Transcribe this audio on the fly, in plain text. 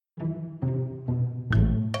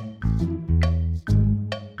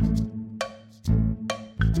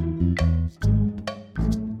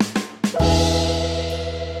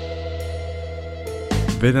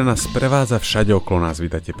Veda nás sprevádza všade okolo nás.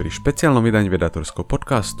 Vítajte pri špeciálnom vydaní vedátorského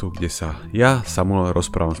podcastu, kde sa ja, Samuel,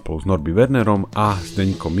 rozprávam spolu s Norby Wernerom a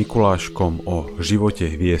Zdeňkom Mikuláškom o živote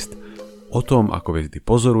hviezd. O tom, ako hviezdy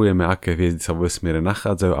pozorujeme, aké hviezdy sa vo vesmíre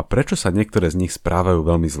nachádzajú a prečo sa niektoré z nich správajú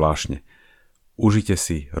veľmi zvláštne. Užite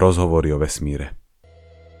si rozhovory o vesmíre.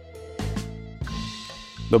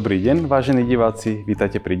 Dobrý deň, vážení diváci,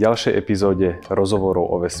 vítajte pri ďalšej epizóde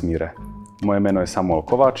rozhovorov o vesmíre. Moje meno je Samuel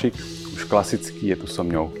Kováčik, už klasicky je tu so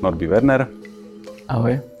mňou Norby Werner.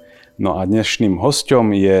 Ahoj. No a dnešným hosťom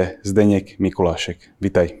je Zdeněk Mikulášek.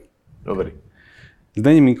 Vítaj. Dobrý.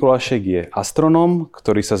 Zdeněk Mikulášek je astronóm,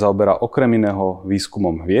 ktorý sa zaoberá okrem iného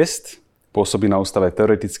výskumom hviezd, pôsobí na Ústave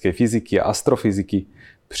teoretickej fyziky a astrofyziky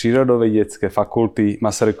Prírodovedeckej fakulty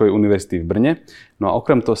Masarykovej univerzity v Brne, no a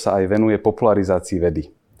okrem toho sa aj venuje popularizácii vedy.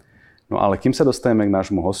 No ale kým sa dostaneme k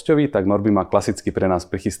nášmu hosťovi, tak Norby má klasicky pre nás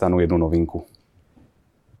prichystanú jednu novinku.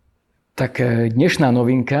 Tak dnešná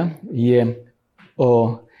novinka je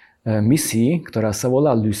o misii, ktorá sa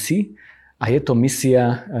volá Lucy a je to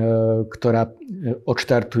misia, ktorá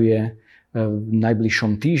odštartuje v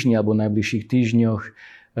najbližšom týždni alebo v najbližších týždňoch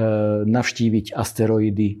navštíviť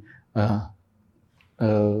asteroidy,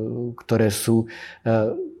 ktoré sú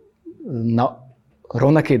na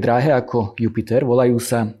rovnakej dráhe ako Jupiter, volajú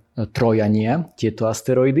sa Trojania, tieto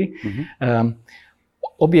asteroidy.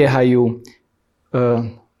 Obiehajú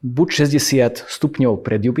buď 60 stupňov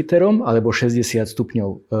pred Jupiterom, alebo 60 stupňov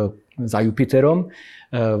za Jupiterom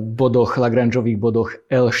v Lagrangeových bodoch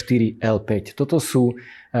L4, L5. Toto sú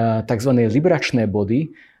tzv. Libračné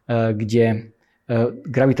body, kde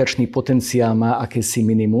gravitačný potenciál má akési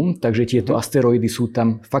minimum, takže tieto asteroidy sú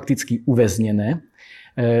tam fakticky uväznené.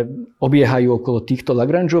 Obiehajú okolo týchto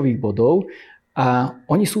Lagrangeových bodov a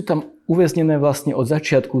oni sú tam uväznené vlastne od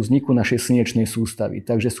začiatku vzniku našej slnečnej sústavy.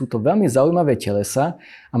 Takže sú to veľmi zaujímavé telesá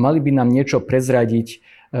a mali by nám niečo prezradiť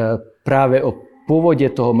práve o pôvode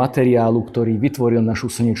toho materiálu, ktorý vytvoril našu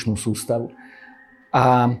slnečnú sústavu.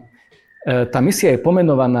 A tá misia je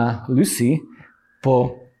pomenovaná Lucy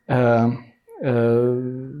po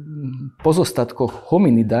pozostatkoch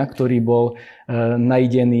hominida, ktorý bol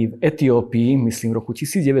nájdený v Etiópii, myslím v roku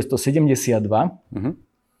 1972.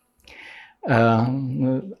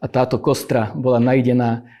 A táto kostra bola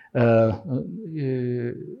nájdená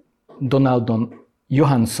Donaldom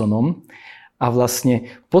Johanssonom a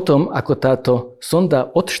vlastne potom, ako táto sonda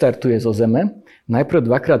odštartuje zo Zeme, najprv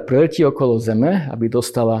dvakrát preletí okolo Zeme, aby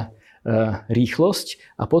dostala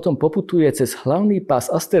rýchlosť a potom poputuje cez hlavný pás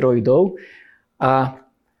asteroidov a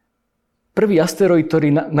prvý asteroid, ktorý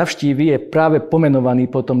navštíví, je práve pomenovaný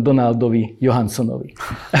potom Donaldovi Johanssonovi.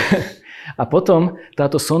 A potom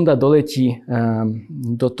táto sonda doletí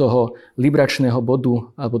do toho libračného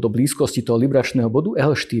bodu, alebo do blízkosti toho libračného bodu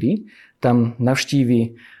L4. Tam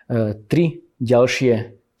navštíví 3 ďalšie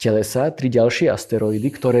telesá, 3 ďalšie asteroidy,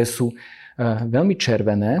 ktoré sú veľmi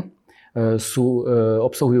červené.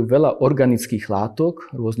 Obsahujú veľa organických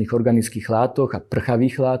látok, rôznych organických látok a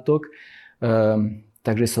prchavých látok.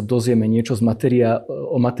 Takže sa dozvieme niečo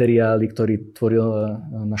o materiáli, ktorý tvoril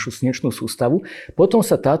našu slnečnú sústavu. Potom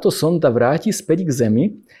sa táto sonda vráti späť k Zemi,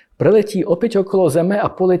 preletí opäť okolo Zeme a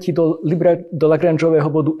poletí do Lagrangeového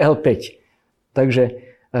bodu L5. Takže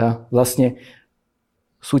vlastne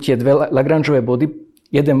sú tie dve Lagrangeové body.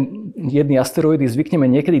 Jedny asteroidy zvykneme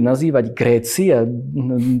niekedy nazývať Gréci a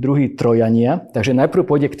druhý Trojania. Takže najprv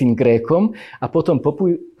pôjde k tým Grékom a potom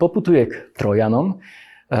poputuje k Trojanom.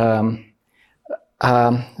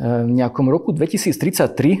 A v nejakom roku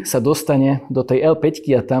 2033 sa dostane do tej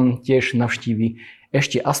L5 a tam tiež navštívi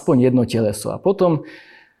ešte aspoň jedno teleso. A potom,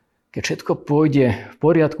 keď všetko pôjde v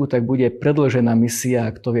poriadku, tak bude predĺžená misia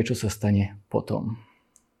a kto vie, čo sa stane potom.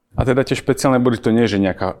 A teda tie špeciálne body, to nie je že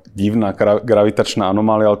nejaká divná gravitačná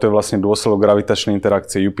anomália, ale to je vlastne dôsledok gravitačnej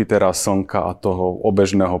interakcie Jupitera, Slnka a toho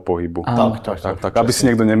obežného pohybu. Tak. Aby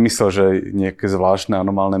si niekto nemyslel, že je nejaké zvláštne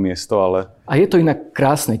anomálne miesto, ale... A je to inak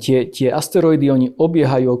krásne. Tie asteroidy, oni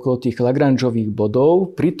obiehajú okolo tých Lagrangeových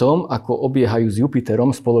bodov, pri tom, ako obiehajú s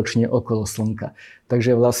Jupiterom spoločne okolo Slnka.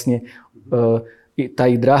 Takže vlastne tá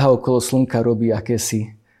ich dráha okolo Slnka robí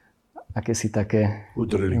akési také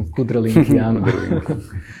kudrlinky, áno.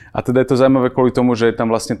 A teda je to zaujímavé kvôli tomu, že je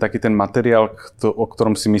tam vlastne taký ten materiál, o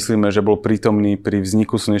ktorom si myslíme, že bol prítomný pri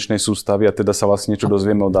vzniku slnečnej sústavy a teda sa vlastne niečo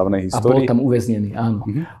dozvieme o dávnej histórii. A bol tam uväznený, áno.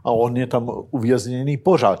 A on je tam uvězněný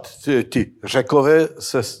pořád. Ti Řekové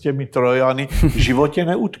se s těmi Trojany v životě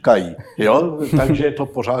neutkají. Jo? Takže je to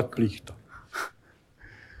pořád plíchto.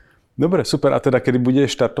 Dobre, super. A teda kedy bude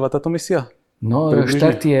štartovať táto misia? No,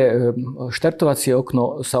 štartovacie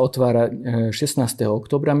okno sa otvára 16.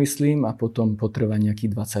 oktobra, myslím, a potom potrvá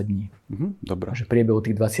nejakých 20 dní. Dobre. Takže priebehu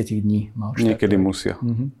tých 20 dní má už Niekedy musia.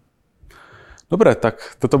 Dobre,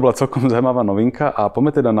 tak toto bola celkom zaujímavá novinka a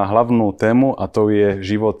poďme teda na hlavnú tému a to je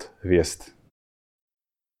život hviezd.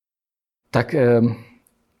 Tak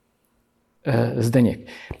Zdeněk,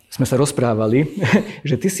 sme sa rozprávali,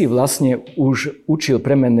 že ty si vlastne už učil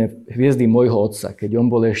premenné hviezdy môjho otca, keď on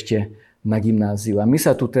bol ešte na gymnáziu. A my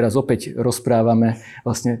sa tu teraz opäť rozprávame,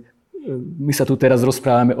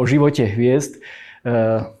 o živote hviezd.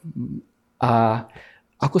 A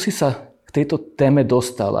ako si sa k tejto téme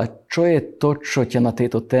dostal? A čo je to, čo ťa na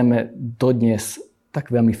tejto téme dodnes tak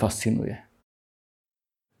veľmi fascinuje?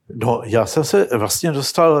 No, já jsem se vlastně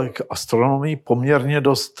dostal k astronomii poměrně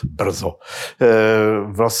dost brzo.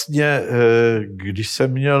 Když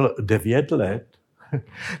jsem měl 9 let,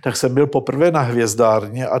 tak jsem byl poprvé na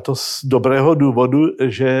hvězdárně a to z dobrého důvodu,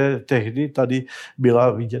 že tehdy tady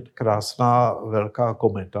byla vidět krásná velká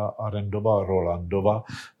kometa Arendova-Rolandova,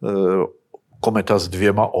 kometa s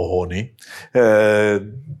 2 ohony,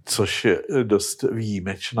 což je dost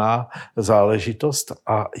výjimečná záležitost.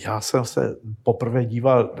 A já jsem se poprvé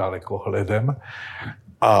díval dalekohledem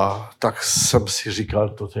a tak jsem si říkal,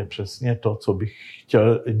 to je přesně to, co bych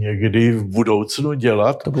chtěl někdy v budoucnu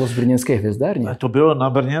dělat. To bylo z brněnské hvězdárně? To bylo na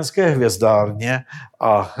brněnské hvězdárně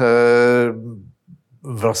a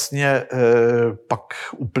vlastně pak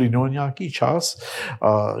uplynul nějaký čas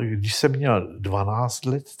a když jsem měl 12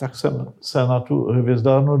 let, tak jsem se na tu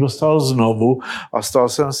hvězdárnu dostal znovu a stal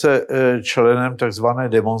jsem se členem takzvané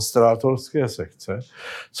demonstrátorské sekce,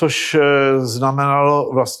 což znamenalo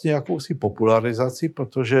vlastně jakousi popularizaci,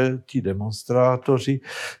 protože ti demonstrátoři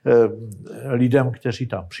lidem, kteří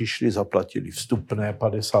tam přišli, zaplatili vstupné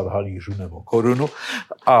 50 halířů nebo korunu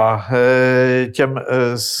a těm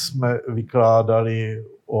jsme vykládali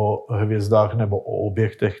o hvězdách nebo o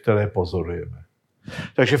objektech, které pozorujeme.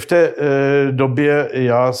 Takže v té době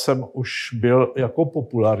já jsem už byl jako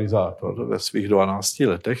popularizátor ve svých 12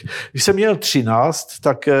 letech. Když jsem měl 13,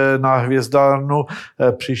 tak na hvězdárnu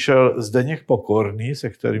přišel Zdeněk Pokorný, se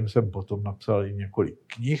kterým jsem potom napsal i několik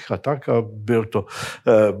knih a tak, a byl to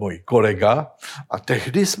můj kolega. A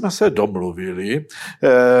tehdy jsme se domluvili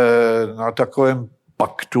na takovém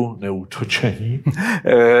paktu neútočení.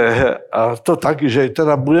 A to tak, že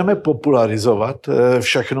teda budeme popularizovat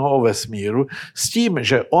všechno o vesmíru s tím,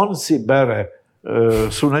 že on si bere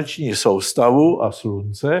sluneční soustavu a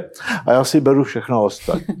slunce a já si beru všechno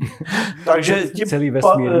ostatní. Takže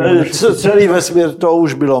celý vesmír to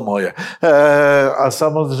už bylo moje. A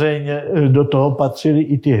samozřejmě do toho patřily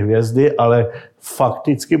i ty hvězdy, ale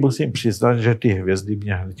fakticky musím přiznat, že ty hvězdy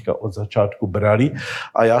mě hnedka od začátku brali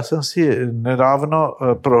a já jsem si nedávno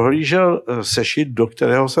prohlížel sešit, do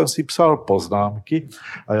kterého jsem si psal poznámky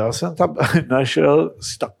a já jsem tam našel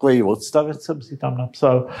takový odstavec, jsem si tam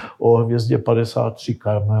napsal o hvězdě 53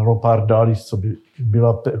 Camelopardalis, co by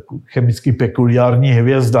byla chemicky pekuliární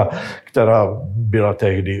hvězda, která byla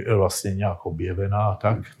tehdy vlastně nějak objevená,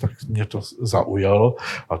 tak mě to zaujalo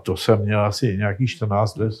a to jsem měl asi nějakých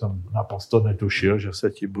 14 let, jsem naprosto netušil, že se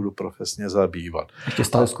tím budu profesně zabývat. Ještě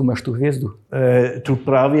stále zkoumáš tu hvězdu? Tu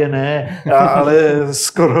právě ne, ale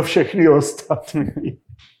skoro všechny ostatní.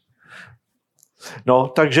 No,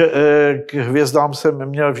 takže k hvězdám jsem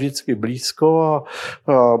měl vždycky blízko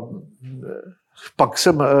a pak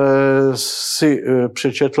jsem si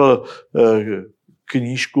přečetl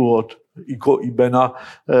knížku od Iko Ibena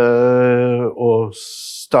o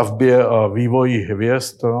stavbě a vývoji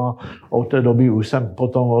hvězd. No, od té doby už jsem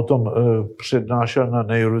potom o tom přednášel na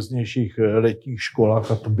nejrůznějších letních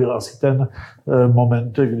školách a to byl asi ten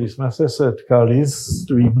moment, kdy jsme se setkali s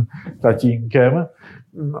tvým tatínkem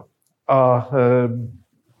a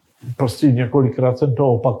prostě několikrát jsem to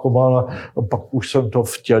opakoval a pak už jsem to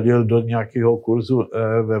vtělil do nějakého kurzu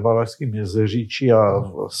ve Valašském Jezeříči a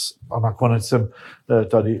nakonec jsem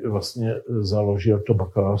tady vlastně založil to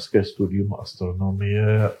bakalářské studium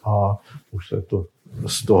astronomie a už se to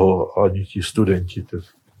z toho ani ti studenti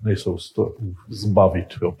nejsou z toho zbavit.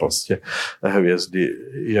 Jo. Prostě hvězdy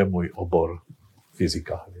je můj obor,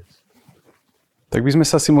 fyzika hvězd. Tak by sme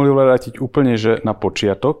sa si mohli vrátiť úplne že na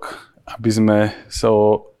počiatok, aby sme sa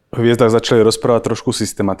o hviezdach začali rozprávať trošku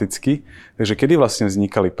systematicky. Takže kedy vlastne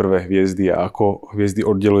vznikali prvé hviezdy a ako hviezdy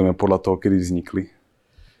oddelujeme podľa toho, kedy vznikli?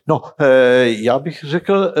 No, já bych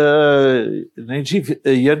řekl nejdřív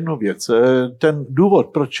jednu věc. Ten důvod,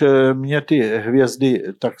 proč mě ty hvězdy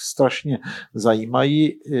tak strašně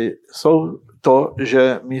zajímají, jsou to,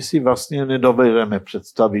 že my si vlastně nedovedeme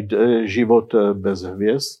představit život bez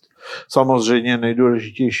hvězd. Samozřejmě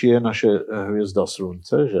nejdůležitější je naše hvězda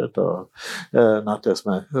Slunce, že na té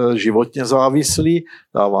jsme životně závislí,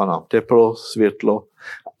 dává nám teplo, světlo.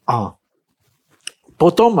 A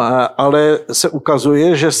potom ale se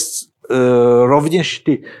ukazuje, že rovněž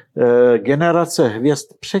ty generace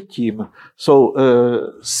hvězd předtím jsou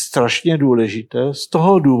strašně důležité z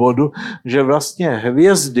toho důvodu, že vlastně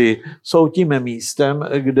hvězdy jsou tím místem,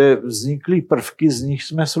 kde vznikly prvky, z nich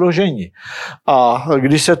jsme složeni. A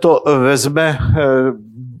když se to vezme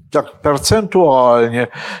tak percentuálně,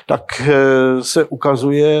 tak se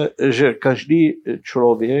ukazuje, že každý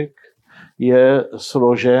člověk je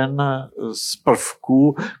složen z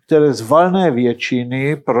prvků, které z valné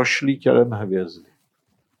většiny prošly tělem hvězdy.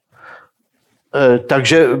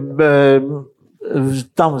 Takže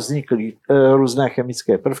tam vznikly různé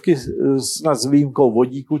chemické prvky, snad s výjimkou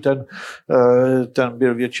vodíku, ten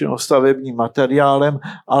byl většinou stavebním materiálem,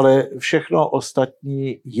 ale všechno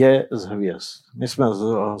ostatní je z hvězd. My jsme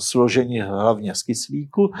složeni hlavně z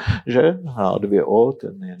kyslíku, že H2O,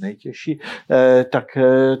 ten je nejtěžší, tak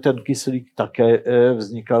ten kyslík také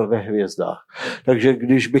vznikal ve hvězdách. Takže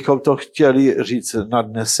když bychom to chtěli říct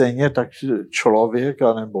nadneseně, tak člověk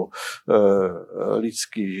anebo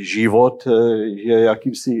lidský život je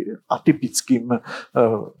jakýmsi atypickým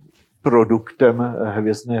produktem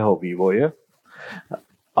hvězdného vývoje,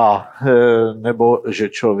 a nebo že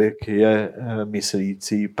člověk je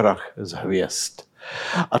myslící prach z hvězd.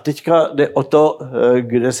 A teďka jde o to,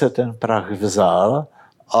 kde se ten prach vzal,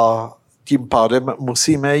 a tím pádem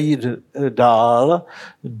musíme jít dál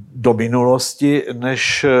do minulosti,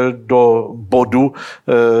 než do bodu,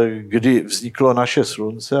 kdy vzniklo naše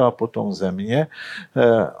Slunce a potom Země,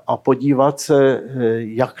 a podívat se,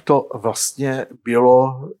 jak to vlastně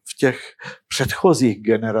bylo v těch předchozích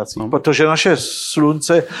generacích. Protože naše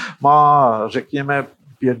Slunce má, řekněme,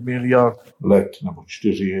 5 miliard let, nebo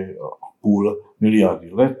 4,5 miliardy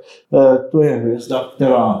let. To je hvězda,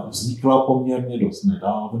 která vznikla poměrně dost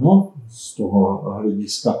nedávno, z toho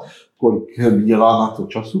hlediska, kolik měla na to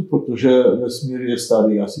času, protože vesmír je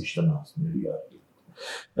starý asi 14 miliard.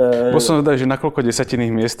 Bo som vedel, že na koľko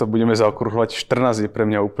desatinných miest to budeme zaokrúhľať. 14 je pre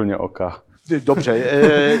mňa úplne oka. Dobře,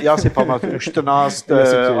 já si pamatuju 14. Ja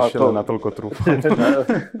si tiež na toľko trúfam.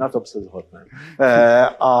 Na tom se shodneme.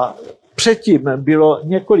 A předtím bylo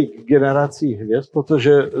několik generací hvězd,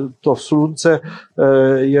 protože to Slunce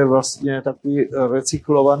je vlastně takový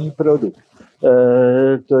recyklovaný produkt.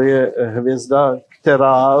 To je hvězda,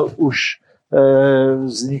 která už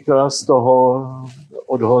vznikla z toho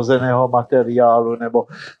odhozeného materiálu nebo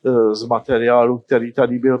z materiálu, který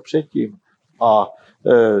tady byl předtím. A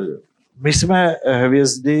my jsme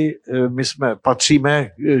hvězdy, patříme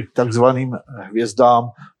k takzvaným hvězdám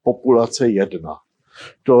populace 1.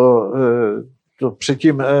 To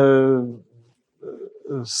předtím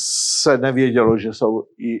se nevědělo, že jsou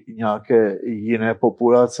i nějaké jiné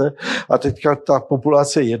populace. A teďka ta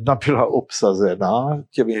populace 1 byla obsazená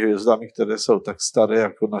těmi hvězdami, které jsou tak staré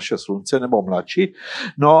jako naše Slunce nebo mladší.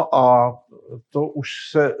 No a to už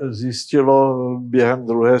se zjistilo během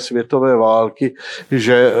druhé světové války,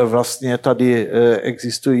 že vlastně tady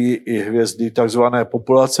existují i hvězdy takzvané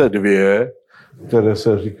populace 2, které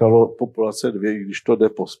se říkalo populace 2, když to jde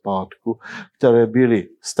pospátku, které byly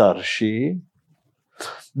starší.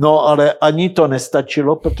 No ale ani to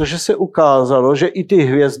nestačilo, protože se ukázalo, že i ty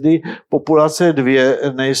hvězdy populace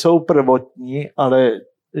 2 nejsou prvotní, ale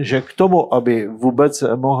že k tomu, aby vůbec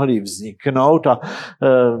mohly vzniknout a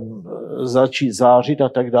začít zářit a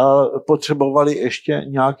tak dále, potřebovali ještě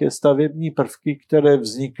nějaké stavební prvky, které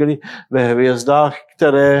vznikly ve hvězdách,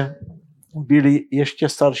 které byly ještě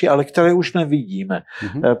starší, ale které už nevidíme,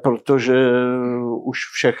 protože už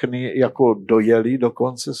všechny jako dojeli do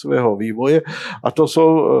konce svého vývoje, a to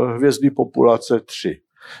jsou hvězdy populace 3.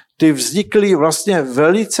 Ty vznikly vlastně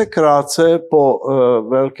velice krátce po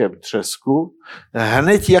velkém třesku.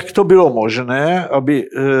 Hned jak to bylo možné, aby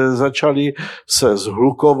začaly se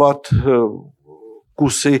zhlukovat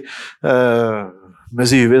kusy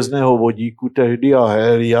mezihvězdného vodíku tehdy a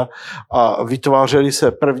hélia a vytvářely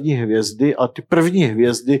se první hvězdy, a ty první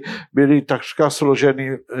hvězdy byly takřka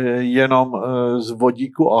složeny jenom z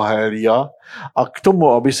vodíku a hélia, a k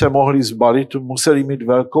tomu, aby se mohli zbalit, museli mít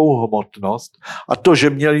velkou hmotnost, a to, že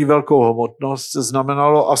měli velkou hmotnost,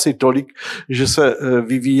 znamenalo asi tolik, že se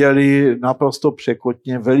vyvíjeli naprosto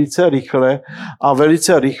překotně, velice rychle, a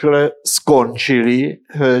velice rychle skončili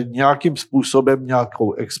nějakým způsobem,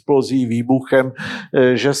 nějakou explozí, výbuchem,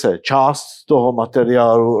 že se část toho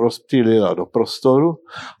materiálu rozptýlila do prostoru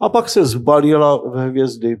a pak se zbalila v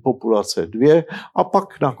hvězdy populace 2 a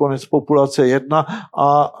pak nakonec populace 1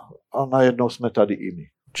 a najednou jsme tady i my.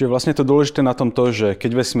 Čiže vlastne to dôležité na tom to, že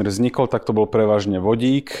keď vesmír vznikol, tak to bol prevažne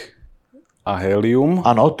vodík a helium.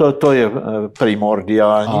 Ano, to je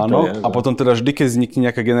primordiální. Áno, a potom teda vždy, keď vznikne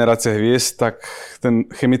nejaká generácia hviezd, tak ten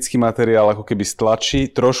chemický materiál ako keby stlačí,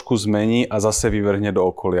 trošku zmení a zase vyvrhne do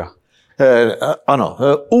okolia. Ano,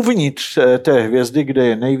 uvnitř té hvězdy, kde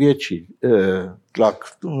je největší tlak,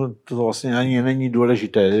 to vlastně ani není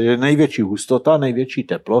důležité, je největší hustota, největší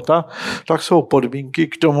teplota, tak jsou podmínky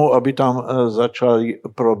k tomu, aby tam začaly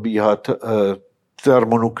probíhat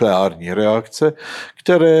termonukleární reakce,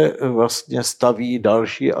 které vlastně staví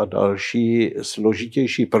další a další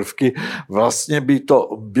složitější prvky. Vlastně by to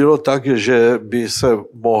bylo tak, že by se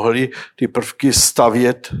mohly ty prvky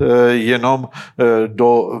stavět jenom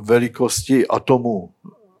do velikosti atomu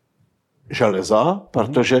železa,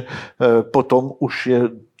 protože potom už je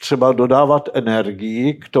třeba dodávat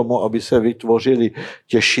energii k tomu, aby se vytvořily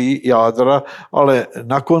těžší jádra, ale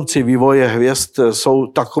na konci vývoje hvězd jsou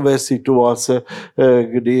takové situace,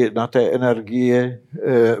 kdy na té energie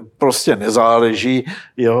prostě nezáleží,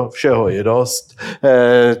 jo, všeho je dost,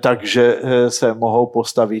 takže se mohou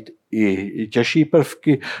postavit i těžší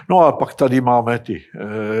prvky. No a pak tady máme ty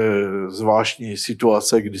zvláštní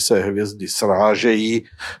situace, kdy se hvězdy srážejí,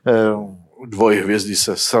 dvojhvězdy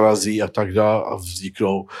se srazí a tak dále a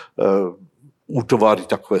vzniknou útvary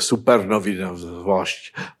takové supernovy,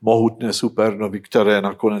 zvlášť mohutné supernovy, které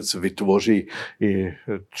nakonec vytvoří i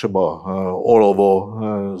třeba olovo,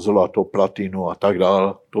 zlato, platinu a tak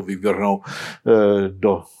dále. To vyvrhnou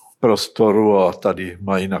do prostoru a tady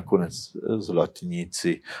mají nakonec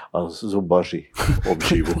zlatníci a zubaři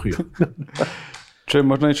obživu. Čo je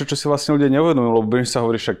možno niečo, čo si vlastne ľudia neuvedomujú, lebo budem sa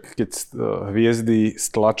hovoriť, však keď hviezdy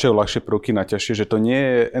stlačajú ľahšie prvky na ťažšie, že to nie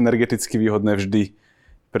je energeticky výhodné vždy.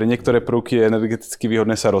 Pre niektoré prvky je energeticky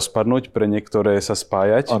výhodné sa rozpadnúť, pre niektoré sa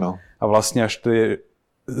spájať. Ano. A vlastne až tie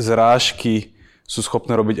zrážky sú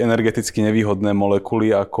schopné robiť energeticky nevýhodné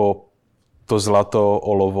molekuly ako to zlato,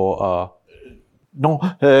 olovo a... No,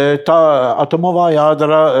 ta atomová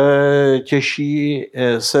jádra těžší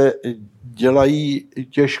se dělají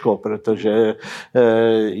těžko, protože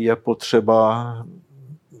je potřeba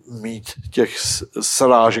mít těch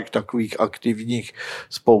srážek takových aktivních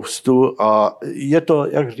spoustu a je to,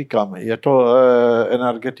 jak říkám, je to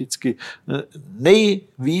energeticky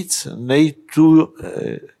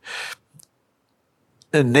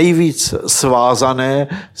nejvíc svázané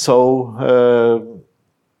jsou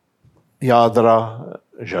jádra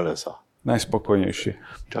železa. Najspokojnejšie.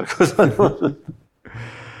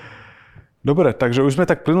 Dobre, takže už sme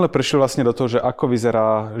tak plynule prešli vlastne do toho, že ako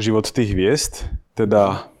vyzerá život tých hviezd.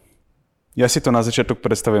 Teda ja si to na začiatok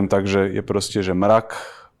predstavujem tak, že je proste, že mrak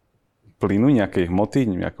plynu, nejakej hmoty,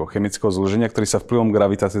 nejakého chemického zloženia, ktorý sa vplyvom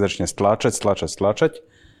gravitácie začne stláčať.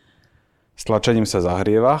 Stlačením sa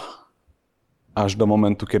zahrieva až do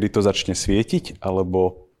momentu, kedy to začne svietiť,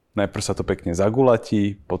 alebo najprv sa to pekne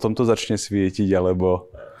zagulatí, potom to začne svietiť, alebo...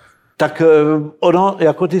 Tak ono,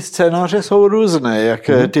 jako ty scénáře jsou různé, jak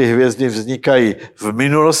ty hvězdy vznikají. V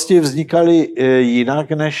minulosti vznikaly jinak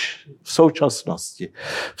než v současnosti.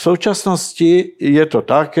 V současnosti je to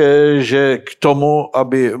tak, že k tomu,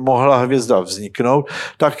 aby mohla hvězda vzniknout,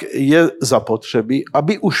 tak je zapotřebí,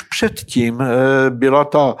 aby už předtím byla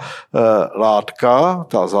ta látka,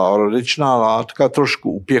 ta zárodečná látka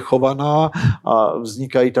trošku upěchovaná a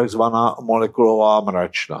vznikají takzvaná molekulová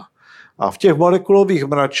mračna. A v těch molekulových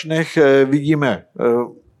mračnech vidíme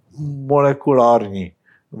molekulární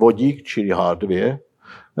vodík, čili H2.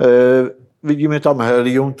 Vidíme tam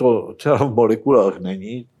helium, to třeba v molekulách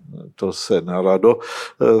není, to se narado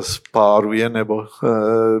spáruje nebo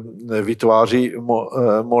vytváří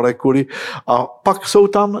molekuly. A pak jsou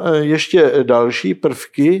tam ještě další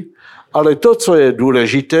prvky, ale to, co je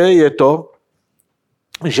důležité, je to,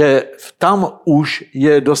 že tam už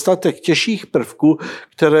je dostatek těžších prvků,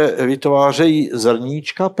 které vytvářejí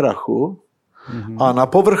zrníčka prachu a na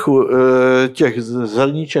povrchu těch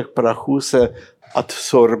zrníček prachu se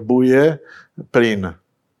adsorbuje plyn.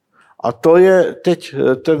 A to je teď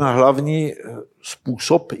ten hlavní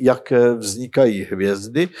způsob, jak vznikají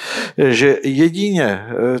hvězdy, že jedině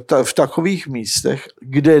v takových místech,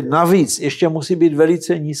 kde navíc ještě musí být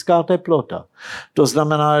velice nízká teplota. To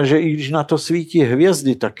znamená, že i když na to svítí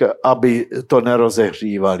hvězdy, tak aby to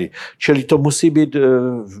nerozehřívali. Čili to musí být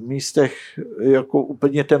v místech jako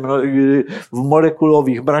úplně temno, v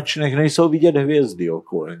molekulových mračnech nejsou vidět hvězdy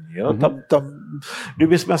okolní. Jo?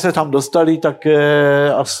 Kdyby jsme se tam dostali, tak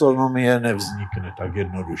astronomie nevznikne tak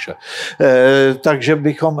jednoduše. Takže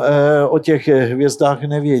bychom o těch hvězdách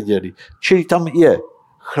nevěděli. Čili tam je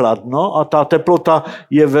chladno a ta teplota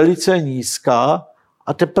je velice nízká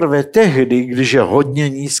A teprve tehdy, když je hodně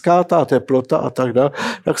nízká ta teplota a tak dále,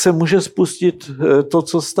 tak se může spustit to,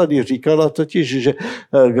 co jsi tady říkala, totiž, že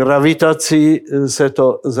gravitací se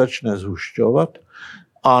to začne zhušťovat.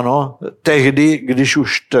 Ano, tehdy, když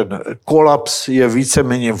už ten kolaps je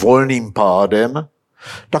víceméně volným pádem,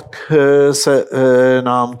 tak se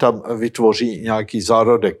nám tam vytvoří nějaký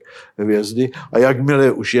zárodek hvězdy a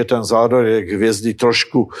jakmile už je ten zárodek hvězdy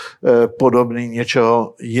trošku podobný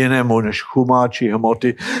něčeho jinému než chumáčí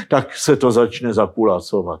hmoty, tak se to začne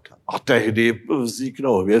zakulacovat. A tehdy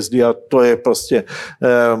vzniknou hvězdy a to je prostě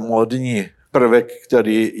modní prvek,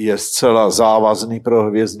 který je zcela závazný pro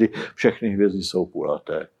hvězdy. Všechny hvězdy jsou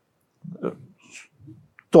kulaté.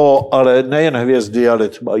 To ale nejen hvězdy, ale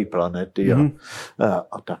třeba i planety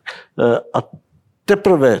a tak. A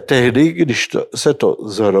teprve tehdy, když se to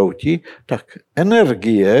zhroutí, tak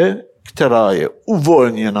energie, která je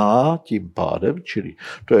uvolněná tím pádem, čili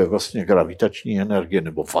to je vlastně gravitační energie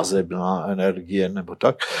nebo vazebná energie nebo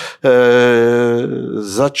tak,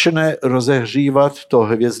 začne rozehřívat to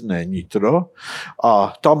hvězdné nitro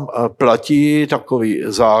a tam platí takový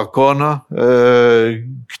zákon,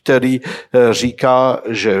 který říká,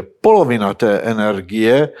 že polovina té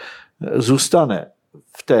energie zůstane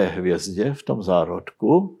v té hvězdě, v tom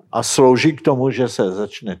zárodku a slouží k tomu, že se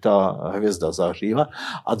začne ta hvězda zahřívat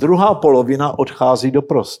a druhá polovina odchází do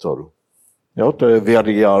prostoru. Jo, to je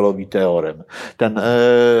Virialový teorem.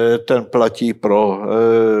 Ten platí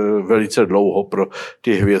velice dlouho pro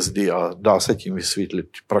ty hvězdy a dá se tím vysvětlit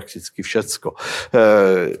prakticky všecko.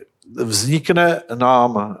 Vznikne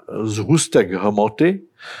nám zhustek hmoty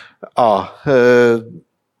a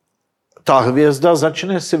ta hvězda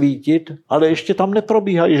začne svítit, ale ještě tam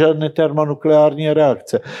neprobíhají žádné termonukleární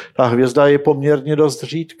reakce. Ta hvězda je poměrně dost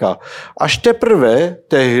řídká. Až teprve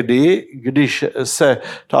tehdy, když se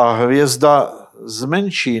ta hvězda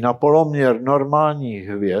zmenší na poloměr normálních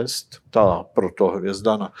hvězd, ta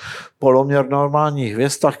protohvězda na poloměr normálních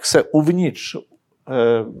hvězd, tak se uvnitř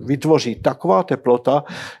vytvoří taková teplota,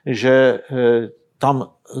 že tam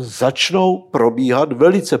začnou probíhat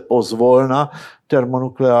velice pozvolna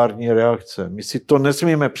termonukleární reakce. My si to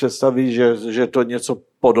nesmíme představit, že to něco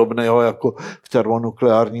podobného jako v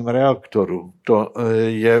termonukleárním reaktoru. To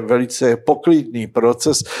je velice poklidný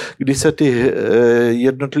proces, kdy se ty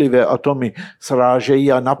jednotlivé atomy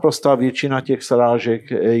srážejí a naprostá většina těch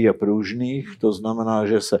srážek je pružných, to znamená,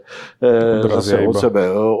 že se zase od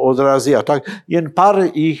sebe odrazí a tak. Jen pár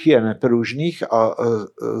jich je nepružných a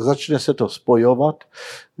začne se to spojovat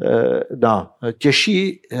na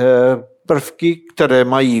těžší prvky, které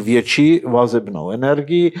mají větší vazebnou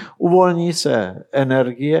energii, uvolní se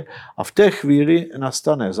energie a v té chvíli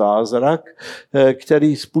nastane zázrak,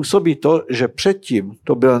 který způsobí to, že předtím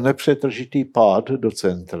to byl nepřetržitý pád do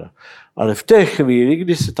centra. Ale v té chvíli,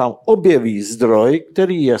 kdy se tam objeví zdroj,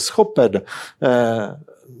 který je schopen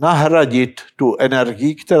nahradit tu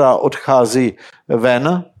energii, která odchází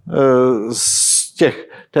ven z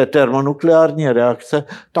té termonukleární reakce,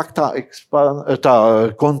 tak ta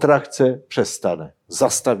kontrakce přestane.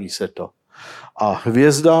 Zastaví se to. A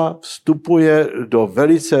hvězda vstupuje do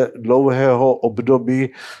velice dlouhého období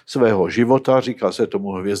svého života, říká se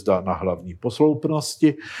tomu hvězda na hlavní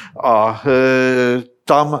posloupnosti a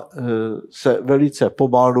tam se velice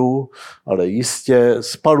pomalu, ale jistě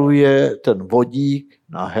spaluje ten vodík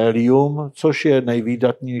na helium, což je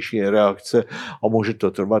nejvídatnější reakce a může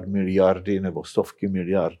to trvat miliardy nebo stovky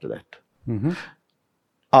miliard let. Mm-hmm.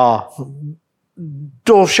 A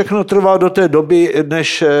to všechno trvá do té doby,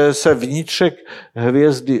 než se vnitřek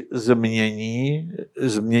hvězdy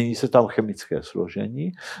změní se tam chemické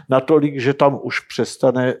složení, natolik, že tam už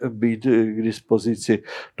přestane být k dispozici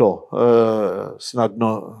to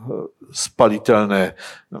snadno spalitelné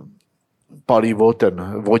palivo,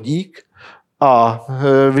 ten vodík, a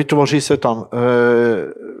vytvoří se tam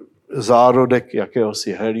zárodek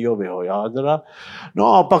jakéhosi heliového jádra.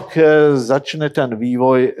 No a pak začne ten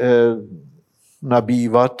vývoj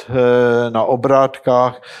nabývat na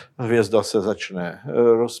obrátkách, hvězda se začne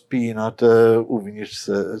rozpínat, uvnitř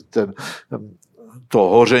se to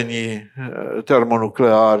hoření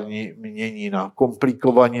termonukleární mění na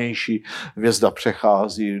komplikovanější, hvězda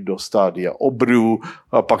přechází do stádia obrů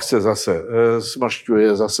a pak se zase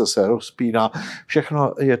smršťuje, zase se rozpíná.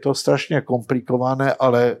 Všechno je to strašně komplikované,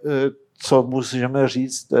 ale co můžeme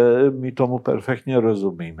říct, my tomu perfektně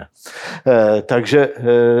rozumíme. Takže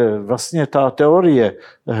vlastně ta teorie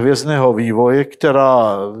hvězdného vývoje,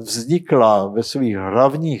 která vznikla ve svých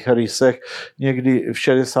hlavních rysech někdy v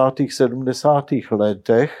 60. 70.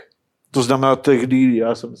 letech, To znamená, tehdy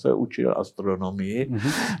já jsem se učil astronomii,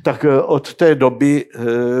 tak od té doby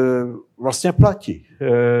vlastně platí.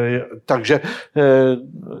 Takže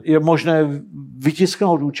je možné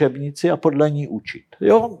vytisknout učebnici a podle ní učit.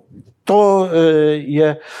 Jo? To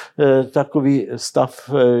je takový stav,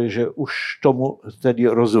 že už tomu tedy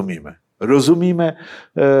rozumíme. Rozumíme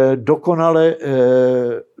dokonale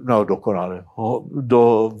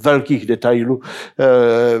do velkých detailů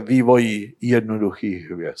vývoji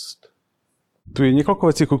jednoduchých hvězd. Tu je niekoľko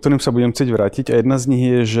vecí, ku ktorým sa budem chcieť vrátiť a jedna z nich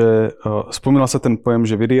je, že spomínal sa ten pojem,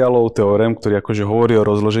 že Virialov teorém, ktorý akože hovorí o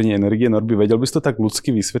rozložení energie. Norby, vedel by si to tak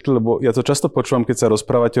ľudsky vysvetliť, lebo ja to často počúvam, keď sa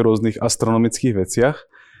rozprávate o rôznych astronomických veciach,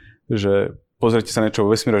 že pozrite sa niečo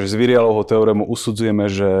vo vesmíre, že z Virialovho teorému usudzujeme,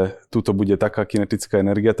 že tuto bude taká kinetická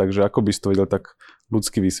energia, takže ako by si to vedel tak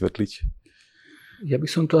ľudsky vysvetliť? Ja by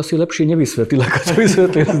som to asi lepšie nevysvetlil, ako to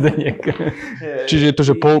vysvetlil Zdeněk. Čiže je to,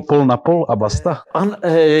 že pol na pol a basta?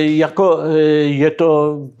 Je to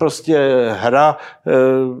prostě hra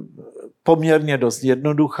poměrně dost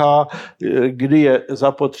jednoduchá, kdy je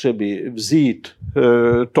zapotřebí vzít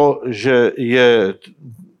to, že je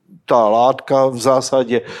ta látka v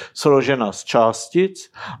zásadě složena z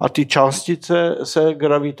částic a ty částice se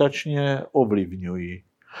gravitačně ovlivňují.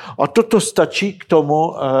 A toto stačí k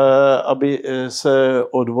tomu, aby se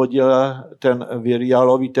odvodil ten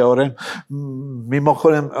Virialový teorem.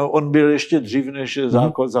 Mimochodem, on byl ještě dřív než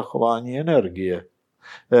zákon zachování energie.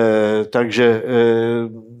 Takže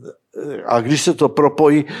a když se to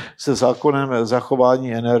propojí se zákonem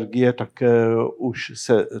zachování energie, tak už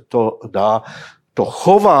se to dá to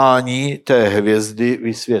chování té hvězdy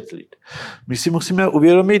vysvětlit. My si musíme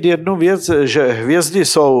uvědomit jednu věc, že hvězdy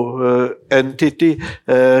jsou entity,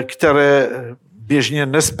 které běžně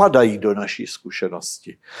nespadají do naší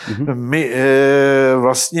zkušenosti. My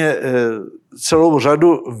vlastně celou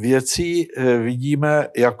řadu věcí vidíme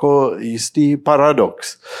jako jistý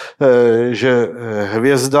paradox, že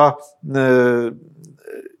hvězda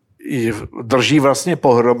drží vlastně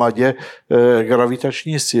pohromadě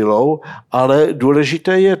gravitační silou, ale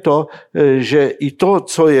důležité je to, že i to,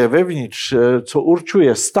 co je vevnitř, co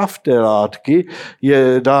určuje stav té látky,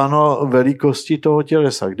 je dáno velikostí toho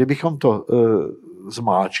tělesa. Kdybychom to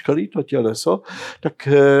zmáčkali, to těleso, tak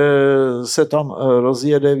se tam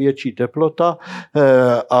rozjede větší teplota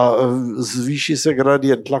a zvýší se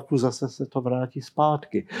gradient tlaku, zase se to vrátí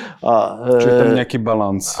zpátky. Čiže je tam nějaký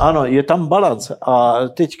balans. Ano, je tam balans. A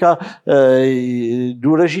teďka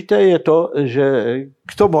důležité je to, že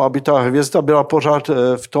k tomu, aby ta hvězda byla pořád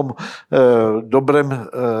v tom dobrém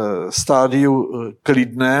stádiu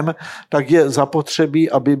klidném, tak je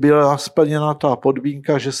zapotřebí, aby byla splněna ta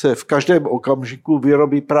podmínka, že se v každém okamžiku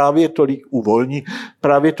vyrobí právě tolik, uvolní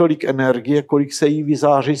právě tolik energie, kolik se jí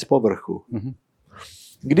vyzáří z povrchu.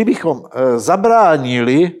 Kdybychom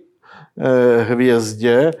zabránili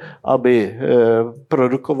hvězdě, aby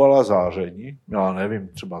produkovala záření, já nevím,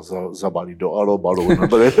 třeba zabalí do alobalonu,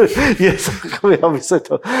 nebo něco takové, aby se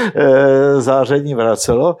to záření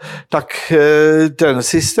vracelo, tak ten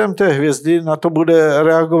systém té hvězdy na to bude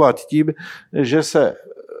reagovat tím, že se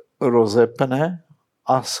rozepne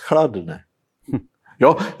a schladne.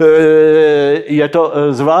 Jo, je to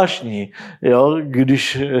zvláštní, jo,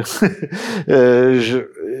 když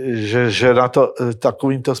že na to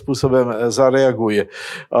takovýmto způsobem zareaguje.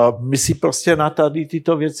 A my si prostě na tady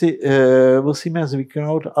tyto věci musíme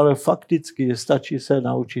zvyknout, ale fakticky stačí se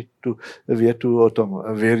naučit tu větu o tom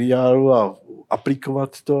Virialu a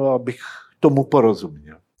aplikovat to, abych tomu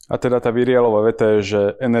porozuměl. A teda ta Virialova veta je,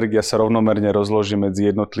 že energia sa rovnomerne rozloží medzi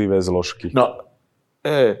jednotlivé zložky. No,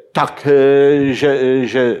 tak,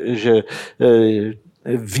 že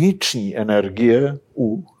vnitřní energie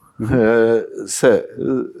U se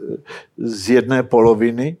z jedné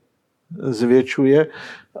poloviny zvětšuje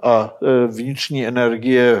a vnitřní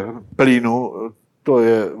energie plynu, to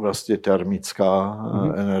je vlastně termická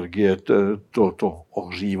energie, to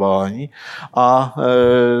ohřívání. A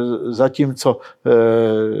zatímco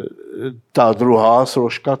ta druhá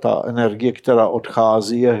složka, ta energie, která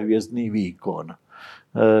odchází, je hvězdný výkon.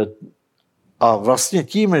 A vlastně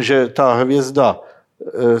tím, že ta hvězda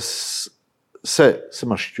se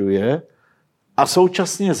smršťuje a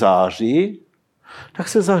současně září, tak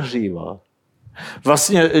se zahřívá.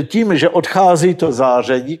 Vlastně tím, že odchází to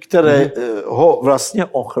záření, které ho vlastně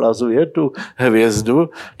ochlazuje, tu hvězdu,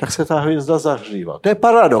 tak se ta hvězda zahřívá. To je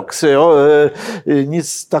paradox, jo?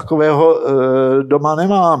 Nic takového doma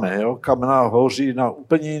nemáme, jo? Kamena hoří na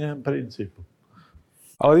úplně jiném principu.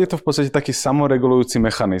 Ale je to v podstate taký samoregulujúci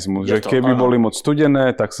mechanizmus, že keby boli moc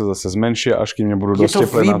studené, tak sa zase zmenšia, až kým nebudú dosť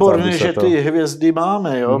teplé. Je to výborné, že ty hvězdy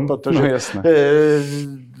máme, jo? Protože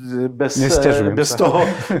bez toho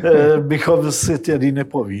bychom si tedy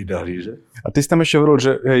nepovídali, že? A ty si tam ešte hovoril,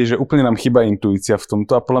 že úplne nám chýba intuícia v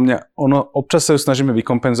tomto a podľa mňa občas sa ju snažíme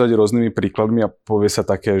vykompenzovať rôznymi príkladmi a povie sa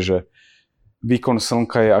také, že výkon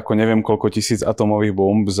slnka je ako neviem koľko tisíc atomových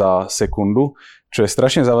bomb za sekundu, čo je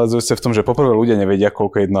strašne zavádzajúce v tom, že poprvé ľudia nevedia,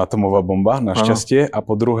 koľko je jedna atomová bomba, našťastie, a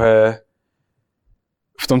po druhé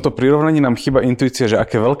v tomto prirovnaní nám chýba intuícia, že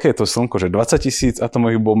aké veľké je to slnko, že 20 000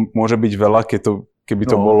 atomových bomb môže byť veľa, keby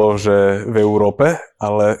to bolo, že v Európe,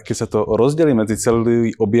 ale keď sa to rozdelí medzi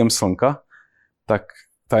celý objem slnka, tak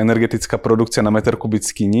ta energetická produkce na metr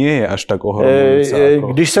kubický nie je až tak ohromujúca.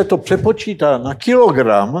 Když se to přepočítá na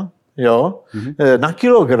kilogram, na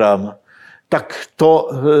kilogram, tak to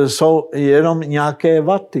jsou jenom nějaké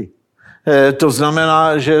vaty. To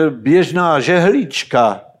znamená, že běžná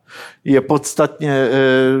žehlička je podstatně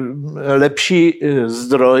lepší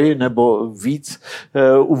zdroj nebo víc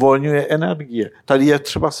uvolňuje energie. Tady je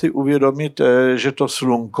třeba si uvědomit, že to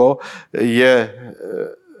slunko je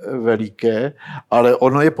veliké, ale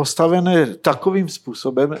ono je postavené takovým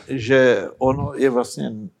způsobem, že ono je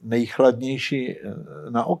vlastně nejchladnější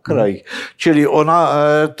na okraji. Čili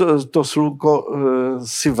to slunko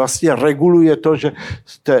si vlastně reguluje to, že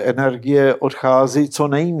z té energie odchází co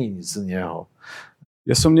nejméně z něho.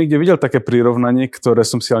 Ja som niekde videl také prirovnanie, ktoré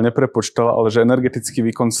som si ale neprepočítal, ale že energetický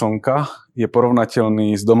výkon slnka je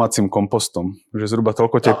porovnateľný s domácim kompostom. Že zhruba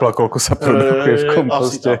toľko tepla, koľko sa produkuje v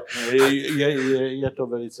komposte. Je to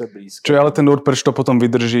velice blízko. Čo je ale ten dôvod, prečo to potom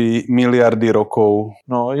vydrží miliardy rokov?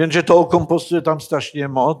 No, jenže toho kompostu je tam strašne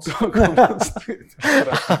moc.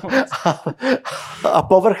 A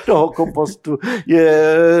povrch toho kompostu je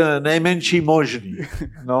nejmenší možný.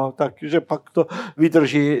 No, takže pak to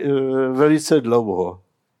vydrží velice dlouho.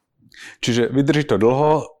 Čiže vydrží to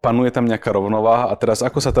dlho, panuje tam nejaká rovnováha a teraz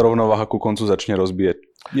ako sa tá rovnováha ku koncu začne rozbíjať?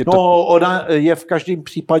 Ona je v každém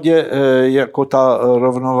případě, jako ta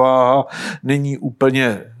rovnováha není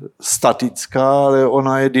úplně statická, ale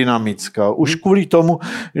ona je dynamická. Už kvůli tomu,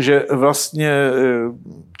 že vlastně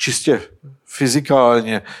čistě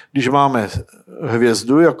fyzikálně, když máme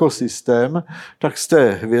hvězdu jako systém, tak z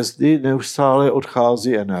té hvězdy neustále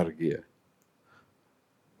odchází energie.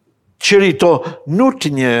 Čili to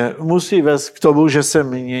nutně musí vést k tomu, že se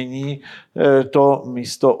mění to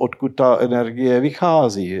místo, odkud ta energie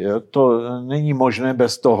vychází. To není možné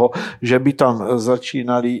bez toho, že by tam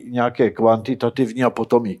začínaly nějaké kvantitativní a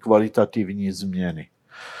potom i kvalitativní změny.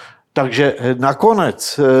 Takže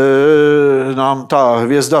nakonec nám ta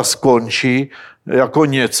hvězda skončí jako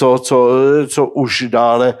něco, co už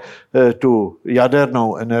dále tu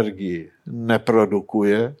jadernou energii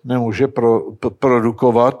neprodukuje, nemůže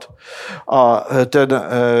produkovat a ten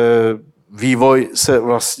vývoj se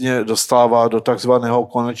vlastně dostává do takzvaného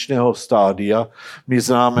konečného stádia. My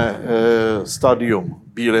známe stadium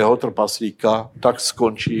bílého trpaslíka, tak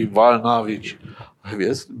skončí valná většina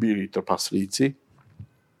hvězd, bílí trpaslíci.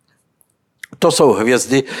 To jsou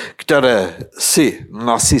hvězdy, které si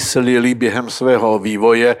nasyslily během svého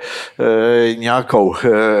vývoje nějakou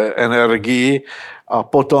energii a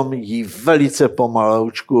potom ji velice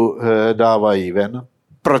pomaloučku dávají ven,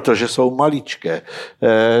 protože jsou maličké.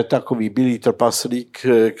 Takový bílý trpaslík,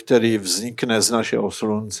 který vznikne z našeho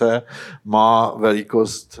slunce, má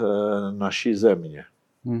velikost naší země.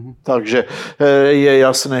 Mm-hmm. Takže je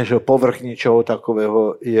jasné, že povrch ničeho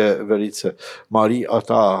takového je velice malý a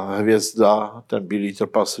ta hvězda, ten bílý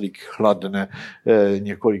trpaslík chladne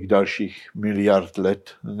několik dalších miliard let,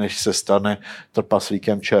 než se stane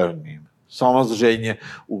trpaslíkem černým. Samozřejmě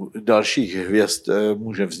u dalších hvězd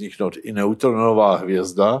může vzniknout i neutronová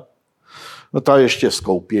hvězda. No ta ještě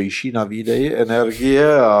skoupější na výdej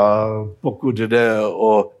energie a pokud jde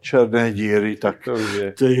o černé díry, tak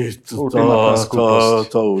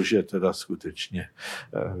to už je teda skutečně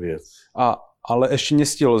věc. Ale ešte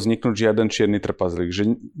nestihlo vzniknúť žiaden čierny trpaslík, že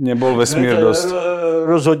nebol vesmír dosť...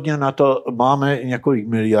 Rozhodně na to máme několik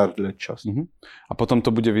miliard let času. Uh-huh. A potom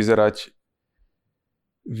to bude vyzerať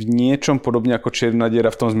v niečom podobne ako čierna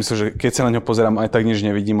diera v tom zmysle, že keď sa na ňo pozerám, aj tak nič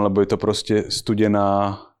nevidím, lebo je to proste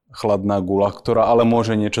studená, chladná gula, ktorá ale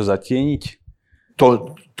môže niečo zatieniť?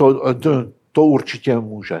 To určitě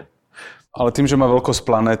může. Ale tým, že má veľkosť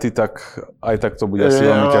planéty, tak aj tak to bude asi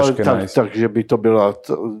veľmi ťažké nájsť. Takže by to byla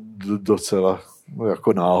docela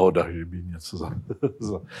jako náhoda, že by něco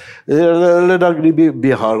leda, kdyby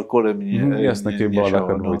běhal kolem mě. Jasné, kdyby byla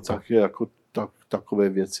taká dvojica. Tak jako takové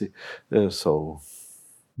věci jsou.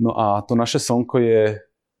 No a to naše slnko je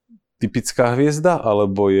typická hviezda,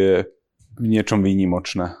 alebo je v niečom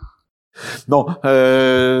výnimočné? No,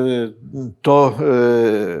 to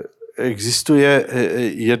existuje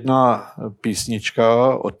jedna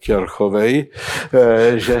písnička od Těrchovej,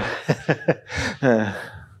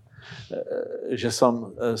 že jsem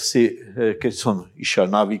si, keď jsem išel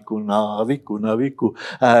na výku,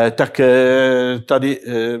 tak tady,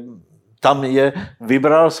 tam je,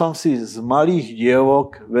 vybral jsem si z malých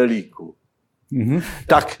děvok veliků. Mm-hmm.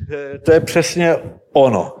 Tak to je přesně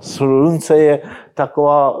ono. Slunce je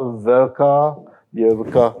taková velká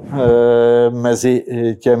děvka mezi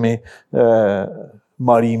těmi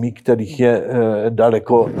malými, kterých je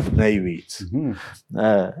daleko nejvíc. Mm-hmm.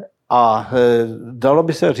 A dalo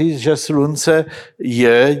by se říct, že slunce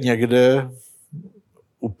je někde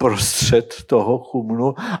uprostřed toho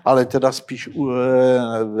chumnu, ale teda spíš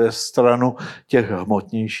ve stranu těch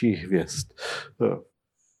hmotnějších hvězd.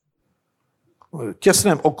 V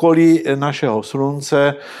těsném okolí našeho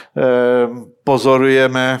slunce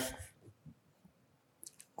pozorujeme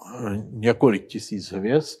několik tisíc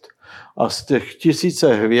hvězd a z těch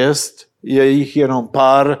tisíce hvězd je jich jenom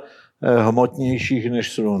pár hmotnějších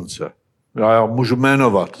než slunce. Já můžu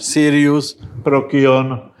jmenovat Sirius,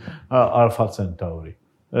 Procyon a Alpha Centauri.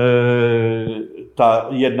 Ta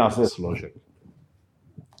jedna ze složek.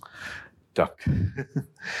 Tak.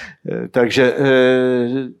 Takže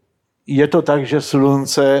je to tak, že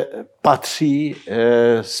slunce patří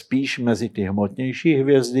spíš mezi ty hmotnější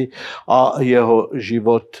hvězdy a jeho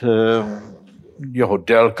život, jeho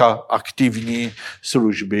délka aktivní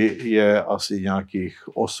služby je asi nějakých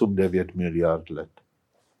 8-9 miliard let.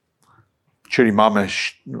 Čili máme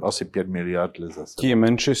asi 5 miliard let zase. Tie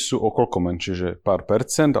menšie sú o koľko menšie? Že pár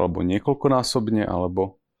percent, alebo niekoľkonásobne,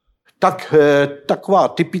 alebo... Tak taková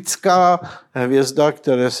typická hvězda,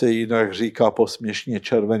 které se jinak říká posměšně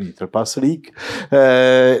červený trpaslík,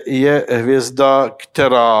 je hvězda,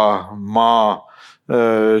 která má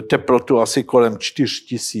teplotu asi kolem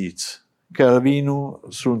 4000 kelvínů,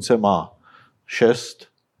 slunce má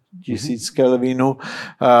 6000 kelvínů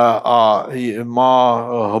a má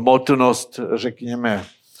hmotnost, řekněme,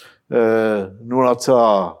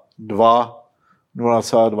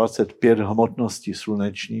 0,25 hmotnosti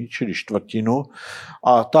sluneční, čili čtvrtinu.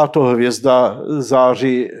 A tato hvězda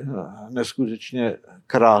září neskutečně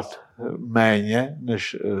krát méně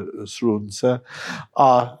než slunce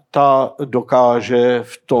a ta dokáže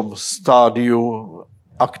v tom stádiu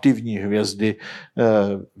aktivní hvězdy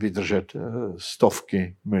vydržet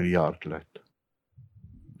stovky miliard let.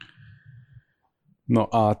 No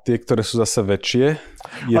a tie, ktoré sú zase väčšie,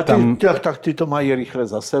 je a ty to mají rychle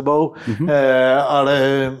za sebou,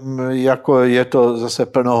 ale jako je to zase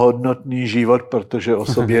plnohodnotný život, protože o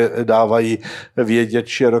sobě dávají vědět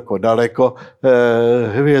široko daleko.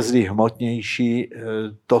 Hvězdy hmotnější,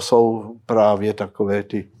 to jsou právě takové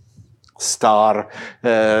ty star,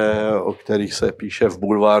 o kterých se píše v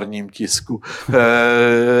bulvárním tisku.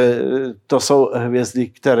 To jsou hvězdy,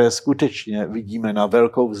 které skutečně vidíme na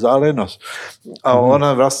velkou vzdálenost. A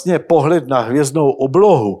ona vlastně pohled na hvězdnou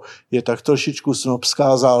oblohu je tak trošičku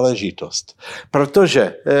snobská záležitost.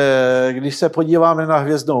 Protože když se podíváme na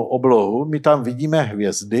hvězdnou oblohu, my tam vidíme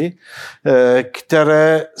hvězdy,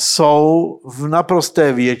 které jsou v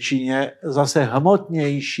naprosté většině zase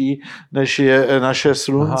hmotnější, než je naše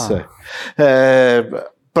slunce. Aha.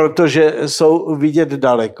 Protože jsou vidět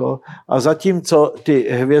daleko a zatímco ty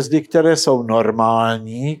hvězdy, které jsou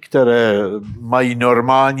normální, které mají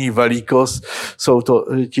normální velikost, jsou to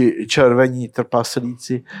ti červení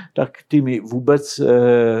trpaslíci, tak ty my vůbec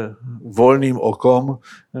volným okom,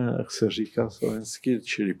 jak se říká slovensky,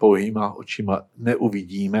 čili pouhýma očima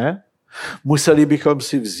neuvidíme. Museli bychom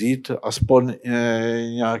si vzít aspoň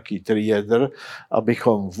nějaký triedr,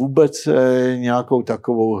 abychom vůbec nějakou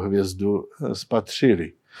takovou hvězdu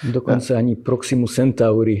spatřili. Dokonce ani Proxima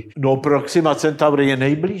Centauri. No, Proxima Centauri je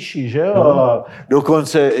nejbližší, že jo? No.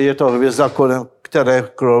 Dokonce je to hvězda, kolem které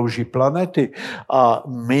krouží planety. A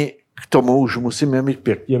my k tomu už musíme mít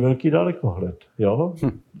pěkně velký dalekohled, jo?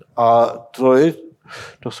 A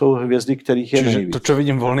to jsou hvězdy, kterých je nejvíc. To, čo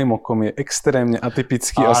vidím volným okom, je extrémně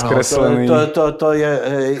atypický a zkreslený. To je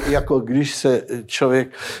jako když se člověk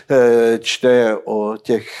čte o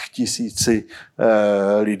těch tisíci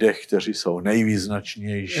lidech, kteří jsou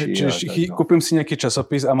nejvýznačnější. Kúpim si nejaký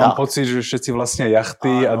časopis a mám pocit, že všetci vlastne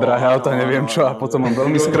jachty a drahé auta, neviem čo, a potom mám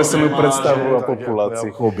veľmi skreslenú predstavu o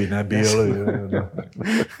populácii. Jako by nebyl.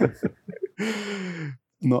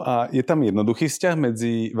 No a je tam jednoduchý vzťah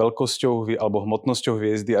medzi veľkosťou alebo hmotnosťou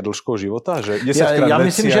hviezdy a dĺžkou života? Že 10 Já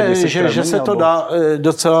myslím, že se to dá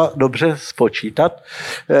docela dobře spočítat.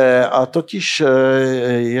 A totiž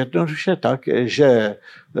jednoduše tak, že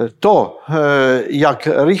to, jak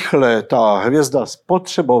rychle ta hvězda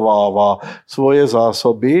spotřebovává svoje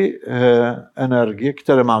zásoby energie,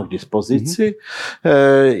 které má k dispozici,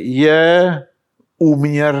 je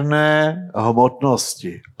úměrné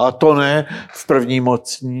hmotnosti. A to ne v první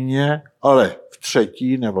mocnině, ale v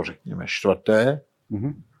třetí nebo řekněme čtvrté.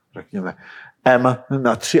 Řekněme M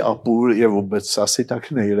na 3,5 je vůbec asi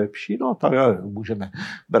tak nejlepší. No tak můžeme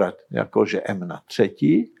brát jako, že M na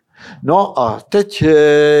třetí. No a teď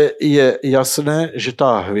je jasné, že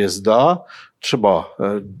ta hvězda, třeba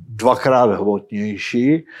 2x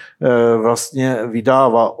hmotnější, vlastně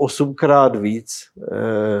vydává 8x víc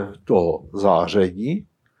toho záření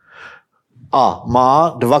a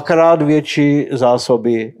má 2x větší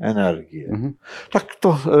zásoby energie. Tak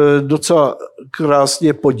to docela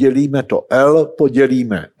krásně podělíme to L,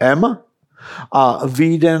 podělíme M a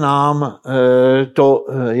vyjde nám to,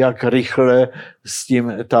 jak rychle s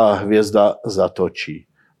tím ta hvězda zatočí.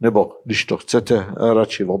 Nebo když to chcete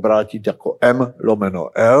radši obrátit jako M lomeno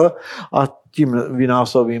L a tím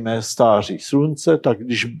vynásobíme stáří slunce, tak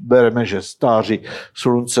když bereme, že stáří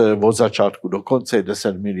slunce od začátku do konce je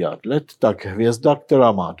 10 miliard let, tak hvězda,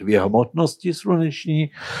 která má 2 hmotnosti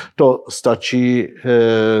sluneční, to stačí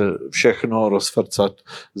všechno rozfrcat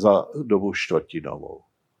za dobu čtvrtinovou.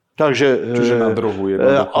 Čiže na druhu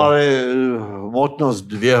jednoducho. Ale hmotnost,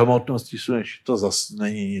 2 hmotnosti sluneční, to zase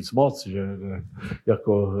není nic moc, že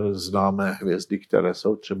jako známe hvězdy, které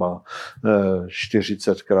jsou třeba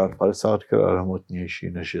 40x, 50x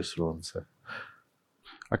hmotnější než je slunce.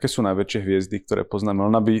 Aké sú najväčšie hviezdy, ktoré poznáme?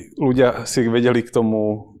 Len aby ľudia si vedeli k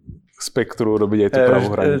tomu spektru robiť aj tú pravú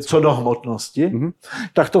hranicu. Co do hmotnosti,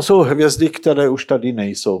 tak to jsou hvězdy, které už tady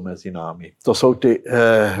nejsou mezi námi. To jsou ty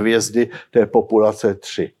hvězdy té populace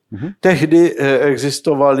 3. Tehdy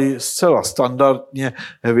existovaly zcela standardně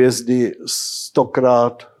hvězdy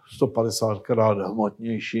 100x, 150x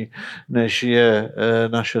hmotnější, než je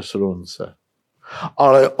naše slunce.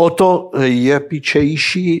 Ale o to je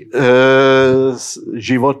pičejší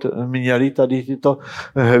život měly tady tyto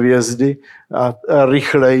hvězdy a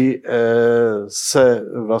rychleji se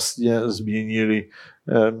vlastně změnily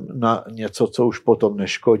na něco, co už potom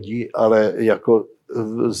neškodí, ale jako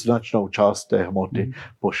značnou část té hmoty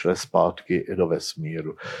pošle zpátky do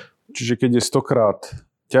vesmíru. Čiže keď je 100x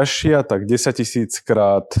ťažšia, tak 10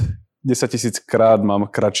 000 krát mám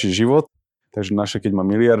kratší život. Takže naše, keď má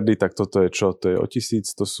miliardy, tak toto je čo? To je o 1000,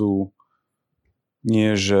 to sú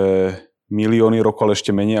nie, že milióny rokov, ale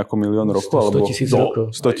ešte menej ako milión rokov? 100 000 rokov.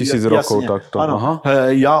 100 000 rokov, takto. Ano. Aha.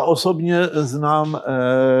 Já osobně znám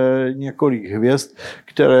několik hvězd,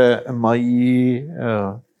 které mají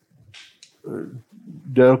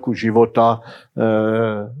délku života,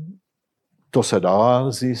 to se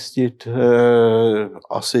dá zjistit,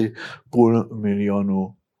 asi 500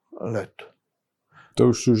 000 let. To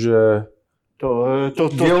už je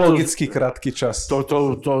biologicky krátký čas. To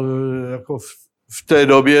jako v té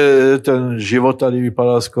době ten život tady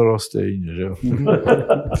vypadá skoro stejně, že jo?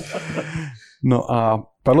 No a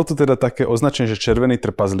padlo tu teda také označenie, že červení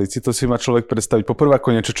trpazlíci, to si má človek predstaviť poprvé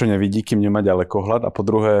ako niečo, čo nevidí, kým nemá ďalekohľad, a po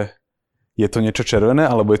druhé, je to niečo červené,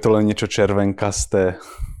 alebo je to len niečo červenkasté?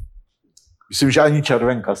 Myslím, že ani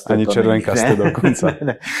červenkasté. Ani červenkasté dokonce.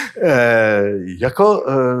 Ne.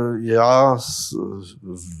 Já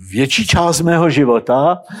větší část mého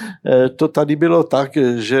života to tady bylo tak,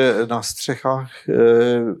 že na střechách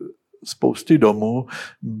spousty domů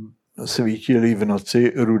svítily v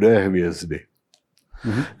noci rudé hvězdy.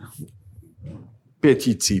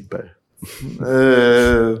 Pěticípe.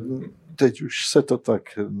 Teď už se to tak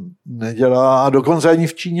nedělá a dokonce ani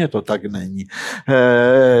v Číně to tak není.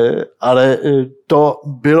 Ale to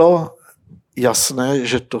bylo jasné,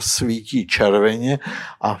 že to svítí červeně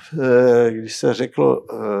a když se řeklo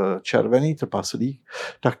červený trpaslík,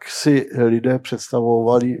 tak si lidé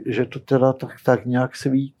představovali, že to teda tak nějak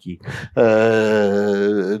svítí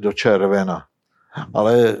do červena.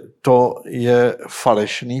 Ale to je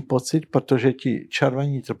falešný pocit, protože ti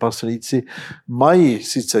červení trpaslíci mají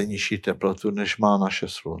sice nižší teplotu, než má naše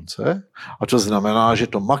slunce, a to znamená, že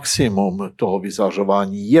to maximum toho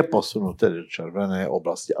vyzařování je posunuté do červené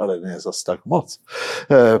oblasti, ale ne zas tak moc.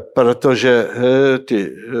 Protože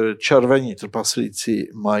ty červení trpaslíci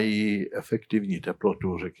mají efektivní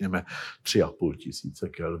teplotu, řekněme 3500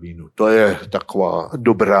 Kelvinů. To je taková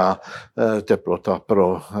dobrá teplota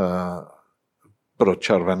pro pro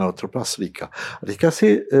červeného trpaslíka. A teďka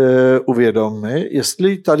si uvědomme,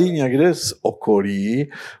 jestli tady někde z okolí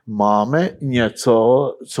máme něco,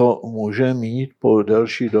 co může mít po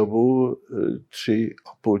delší dobu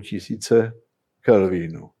 3,5 tisíce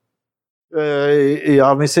Kelvinů.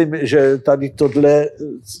 Já myslím, že tady tohle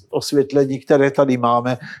osvětlení, které tady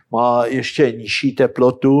máme, má ještě nižší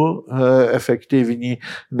teplotu efektivní,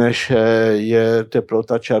 než je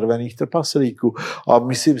teplota červených trpaslíků. A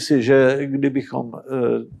myslím si, že kdybychom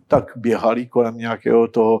tak běhali kolem nějakého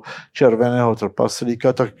toho červeného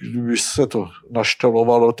trpaslíka, tak by se to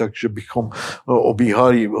naštelovalo, takže bychom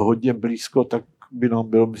obíhali hodně blízko, tak by nám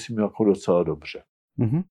bylo, myslím, jako docela dobře.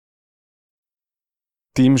 Mm-hmm.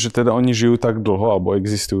 Tým, že teda oni žijú tak dlho, alebo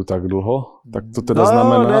existujú tak dlho, tak to teda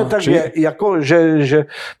znamená... Ne, tak je, jako, že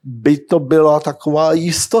by to byla taková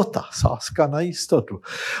jistota, sázka na jistotu.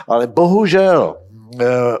 Ale bohužel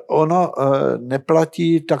ono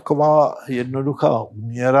neplatí taková jednoduchá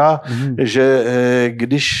úměra, že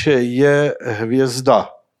když je hvězda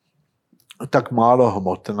tak málo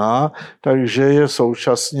hmotná, takže je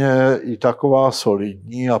současně i taková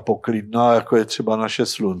solidní a poklidná, jako je třeba naše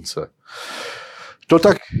slunce. To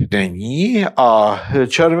tak není a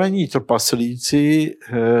červení trpaslíci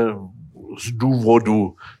z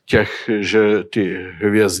důvodu těch, že ty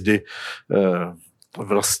hvězdy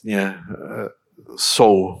vlastně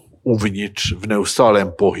jsou uvnitř v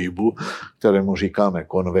neustálém pohybu, kterému říkáme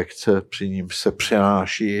konvekce, při ním se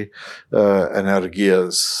přenáší energie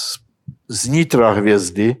z nitra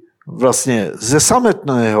hvězdy, vlastně ze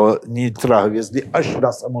samotného nitra hvězdy až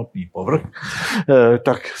na samotný povrch,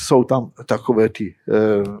 tak jsou tam takové ty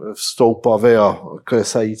stoupavé a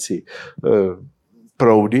klesající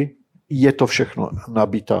proudy. Je to všechno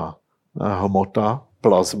nabitá hmota,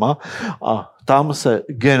 plazma a tam se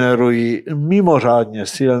generují mimořádně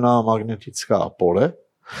silná magnetická pole,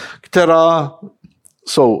 která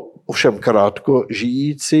jsou ovšem krátko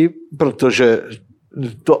žijící, protože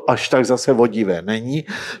to až tak zase vodivé není,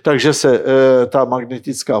 takže se ta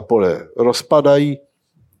magnetická pole rozpadají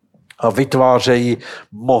a vytvářejí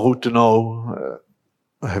mohutnou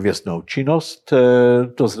hvězdnou činnost,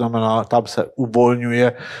 to znamená, tam se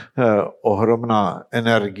uvolňuje ohromná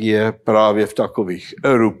energie právě v takových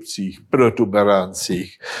erupcích,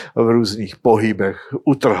 protuberancích, v různých pohybech,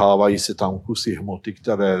 utrhávají se tam kusy hmoty,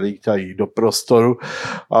 které lítají do prostoru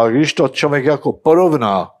a když to člověk jako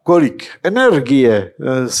porovná, kolik energie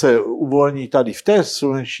se uvolní tady v té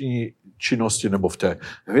sluneční činnosti nebo v té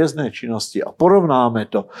hvězdné činnosti a porovnáme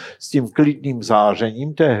to s tím klidným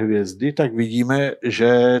zářením té hvězdy, tak vidíme,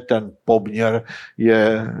 že ten poměr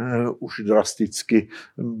je už drasticky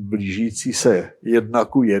blížící se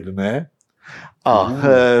 1:1. A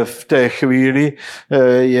v té chvíli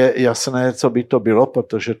je jasné, co by to bylo,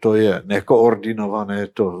 protože to je nekoordinované,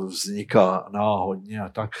 to vzniká náhodně a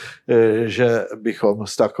tak, že bychom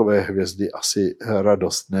z takové hvězdy asi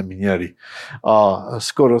radost neměli. A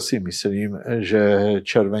skoro si myslím, že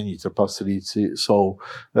červení trpaslíci jsou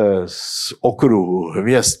z okruhu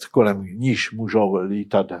hvězd, kolem níž můžou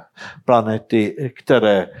lítat planety,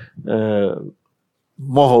 které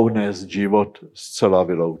mohou nést život zcela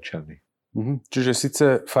vyloučeny. Čiže síce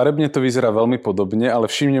farebne to vyzerá veľmi podobne, ale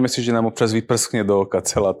všimneme si, že nám občas vyprskne do oka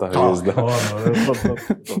celá tá hviezda.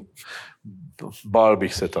 Bál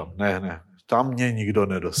bych se tam. Ne. Tam mě nikdo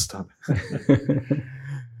nedostane.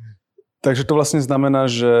 Takže to vlastne znamená,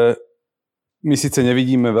 že my síce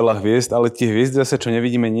nevidíme veľa hviezd, ale tie hviezdy zase, čo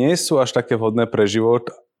nevidíme, nie sú až také vhodné pre život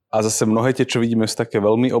a zase mnohé tie, čo vidíme, sú také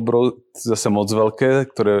veľmi zase moc veľké,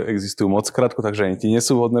 ktoré existujú moc krátko, takže ani tie nie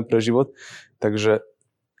sú vhodné pre život. Takže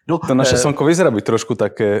to naše slnko vyzerá byť trošku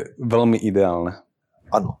také veľmi ideálne.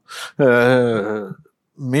 Ano.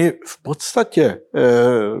 My v podstatě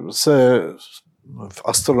se v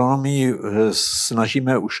astronomii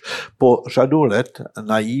snažíme už po řadu let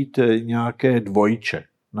najít nějaké dvojče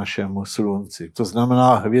našemu slunci. To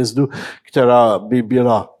znamená hvězdu, která by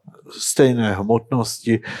byla stejné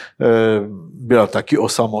hmotnosti, byla taky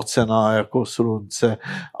osamocená jako slunce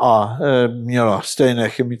a měla stejné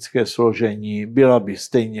chemické složení, byla by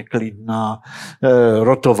stejně klidná,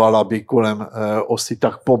 rotovala by kolem osy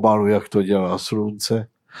tak pomalu, jak to dělá slunce.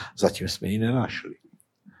 Zatím jsme ji nenašli.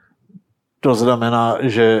 To znamená,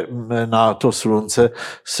 že na to slunce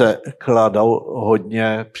se kladou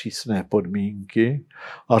hodně přísné podmínky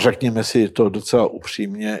a řekněme si to docela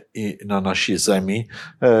upřímně, i na naší Zemi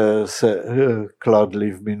se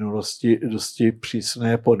kladly v minulosti dosti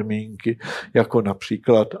přísné podmínky, jako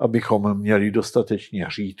například, abychom měli dostatečně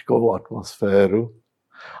řídkou atmosféru,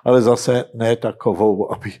 ale zase ne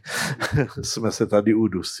takovou, aby jsme se tady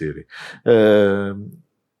udusili.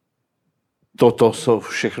 toto jsou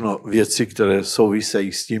všechno věci, které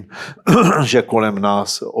souvisejí s tím, že kolem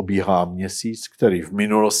nás obíhá měsíc, který v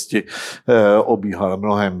minulosti obíhal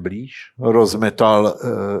mnohem blíž, rozmetal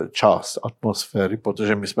část atmosféry,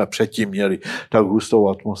 protože my jsme předtím měli tak hustou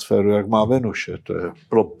atmosféru, jak má Venuše. To je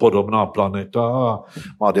podobná planeta a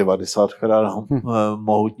má 90krát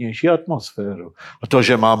mohutnější atmosféru. A to,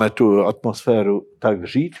 že máme tu atmosféru tak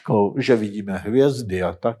řídkou, že vidíme hvězdy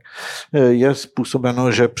a tak, je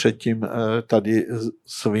způsobeno, že předtím tady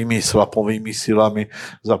svými slapovými silami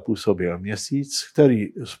zapůsobil měsíc, který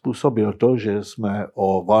způsobil to, že jsme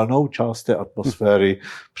o valnou část té atmosféry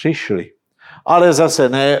přišli. Ale zase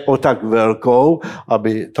ne o tak velkou,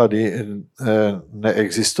 aby tady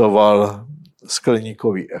neexistoval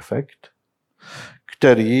skleníkový efekt,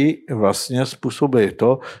 který vlastně způsobuje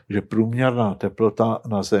to, že průměrná teplota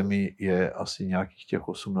na Zemi je asi nějakých těch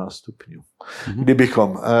 18 stupňů.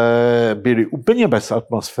 Kdybychom byli úplně bez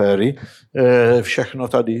atmosféry, všechno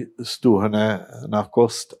tady stuhne na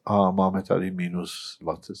kost a máme tady minus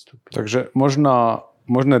 20 stupňů. Takže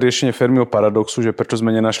možné riešenie Fermiho paradoxu, že prečo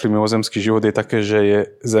sme nenašli mimozemský život, je také, že je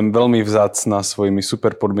Zem veľmi vzácna svojimi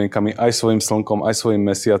super podmienkami, aj svojím slnkom, aj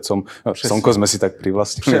svojím mesiacom. Slnko sme si tak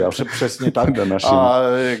privlastnili. Přesně tak. A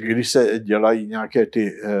když se dělají nějaké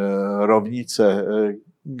ty rovnice,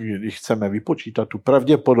 když chceme vypočítat tu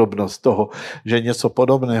pravděpodobnost toho, že něco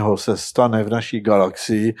podobného se stane v naší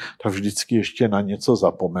galaxii, tak vždycky ještě na něco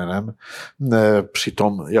zapomeneme. Při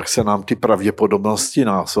tom, jak se nám ty pravděpodobnosti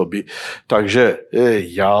násobí. Takže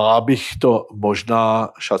já bych to možná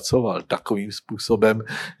šacoval takovým způsobem,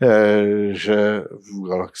 že v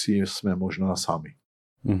galaxii jsme možná sami.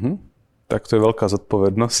 Tak to je veľká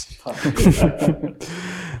zodpovednosť.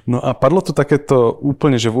 No a padlo tu takéto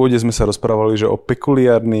úplne, že v úvode sme sa rozprávali, že o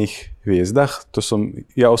pekuliárnych hviezdach, to som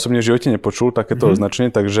ja osobne v živote nepočul, takéto označenie,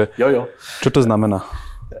 takže čo to znamená?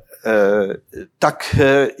 Tak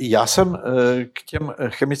já jsem k těm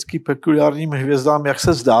chemicky pekuliárním hvězdám, jak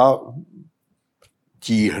se zdá,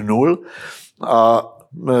 tíhnul a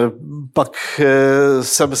pak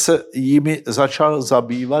jsem se jimi začal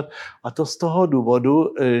zabývat a to z toho důvodu,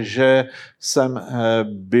 že jsem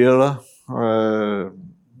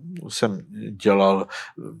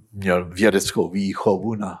měl vědeckou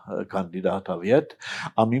výchovu na kandidáta věd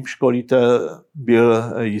a mým školitel byl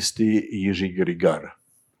jistý Jiří Grigar.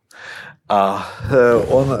 A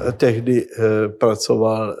on tehdy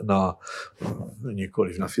pracoval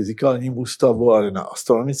nikoliv na fyzikálním ústavu, ale na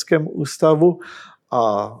astronomickém ústavu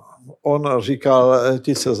a on říkal,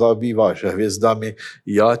 ty se zabýváš hvězdami,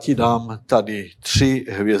 já ti dám tady 3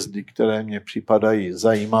 hvězdy, které mě připadají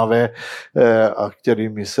zajímavé a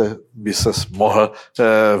kterými by ses mohl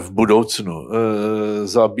v budoucnu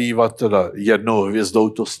zabývat. Teda jednou hvězdou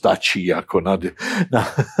to stačí jako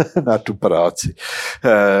na tu práci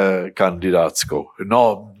kandidátskou.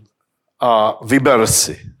 No a vyber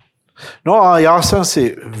si. No a já jsem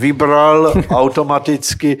si vybral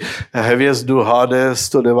automaticky hvězdu HD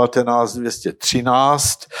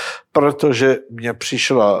 119-213, protože mě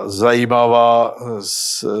přišla zajímavá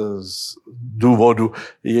z důvodu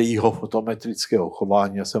jejího fotometrického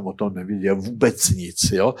chování. Já jsem o tom neviděl vůbec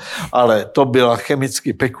nic, jo? Ale to byla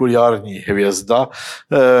chemicky pekuliární hvězda,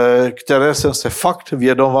 které jsem se fakt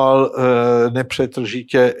věnoval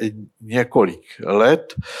nepřetržitě několik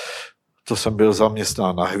let. To jsem byl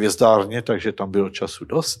zaměstnán na hvězdárně, takže tam bylo času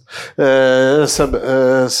dost. Jsem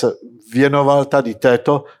se věnoval tady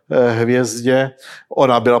této hvězdě.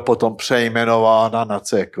 Ona byla potom přejmenována na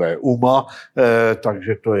CQ UMA,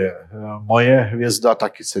 takže to je moje hvězda.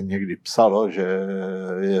 Taky se někdy psalo, že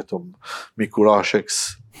je to Mikulášek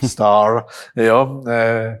Star. Jo?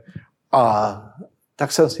 A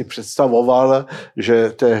tak jsem si představoval, že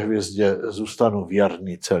té hvězdě zůstanu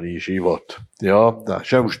věrný celý život. Jo?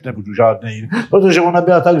 Že už nebudu žádný jiný. Protože ona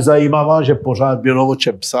byla tak zajímavá, že pořád bylo o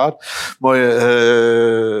čem psát. Moje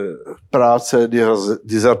práce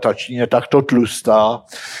dizertační je takto tlustá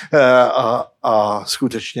a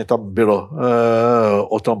skutečně tam bylo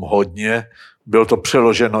o tom hodně. Bylo to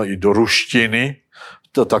přeloženo i do ruštiny.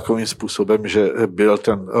 To takovým způsobem, že byl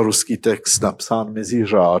ten ruský text napsán mezi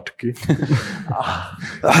řádky.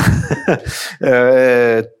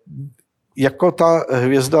 Jako ta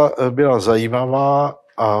hvězda byla zajímavá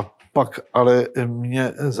a pak ale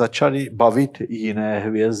mě začaly bavit jiné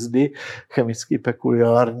hvězdy, chemicky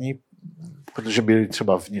pekuliární, protože byly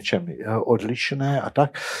třeba v něčem odlišné a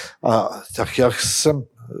tak. A tak jak jsem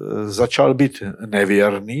začal být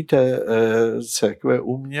nevěrný té církve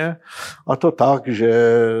u mě, a to tak, že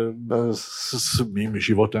s mým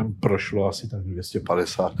životem prošlo asi tak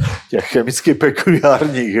 250 těch chemicky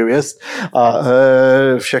pekuliárních hvězd a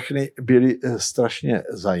všechny byly strašně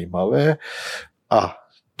zajímavé. A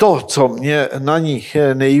to, co mě na nich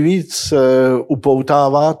nejvíc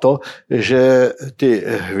upoutává, to, že ty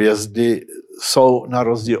hvězdy jsou na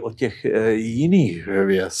rozdíl od těch jiných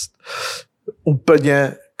hvězd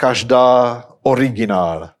úplně každá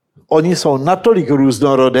originál. Oni jsou natolik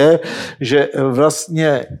různorodé, že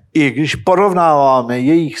vlastně i když porovnáváme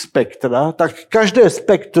jejich spektra, tak každé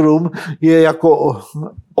spektrum je jako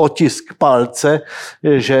otisk palce,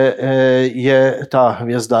 že je ta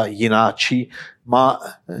hvězda jináčí, má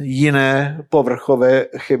jiné povrchové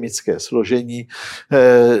chemické složení.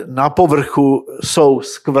 Na povrchu jsou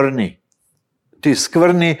skvrny. Ty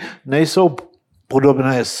skvrny nejsou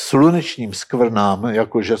podobné slunečním skvrnám,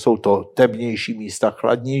 jakože jsou to temnější místa,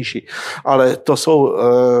 chladnější, ale to jsou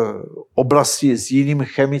oblasti s jiným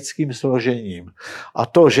chemickým složením. A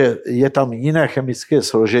to, že je tam jiné chemické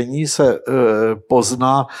složení, se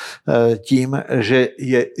pozná tím, že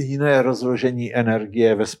je jiné rozložení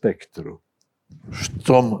energie ve spektru v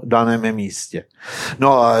tom daném místě.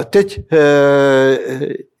 No a teď,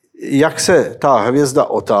 jak se ta hvězda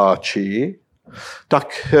otáčí, tak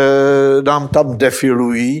nám tam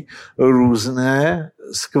defilují různé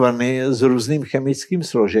skvrny s různým chemickým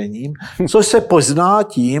složením, což se pozná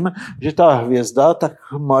tím, že ta hvězda tak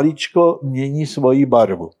maličko mění svoji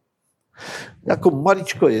barvu. Jako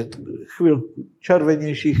maličko je chvilku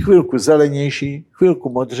červenější, chvilku zelenější, chvilku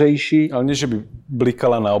modřejší. Ale nie, že by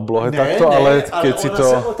blikala na oblohe takto, ale keď si to...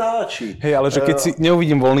 se otáčí. Hej, ale že keď si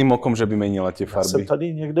neuvidím volným okom, že by menila tie farby. Já jsem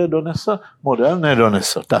tady někde donesl model,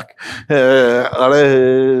 nedonesl, tak. Ale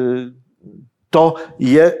to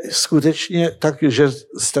je skutečně tak, že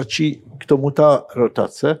stačí k tomu ta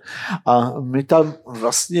rotace a my tam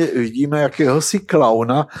vlastně vidíme jakéhosi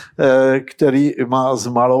klauna, který má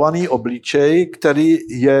zmalovaný obličej, který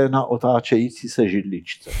je na otáčející se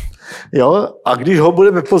židličce. Jo? A když ho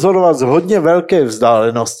budeme pozorovat z hodně velké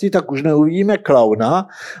vzdálenosti, tak už neuvidíme klauna,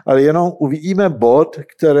 ale jenom uvidíme bod,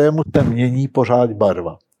 kterému se mění pořád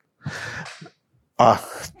barva. A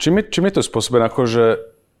čím je to spôsobené,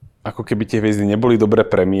 ako keby tie hviezdy neboli dobre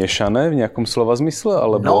premiešané v nejakom slova zmysle?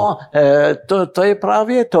 Alebo... No, to je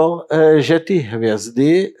právě to, že ty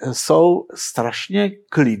hvězdy jsou strašně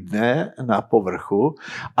klidné na povrchu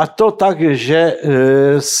a to tak, že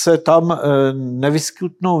se tam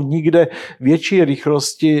nevyskytnou nikde větší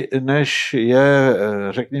rychlosti, než je,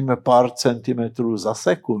 řekněme, pár centimetrů za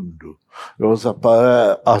sekundu. Jo,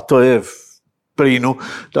 a to je v plynu,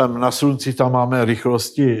 tam na slunci tam máme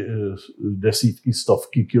rychlosti desítky,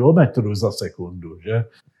 stovky kilometrů za sekundu, že?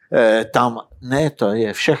 Tam ne, to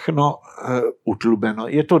je všechno utlubeno.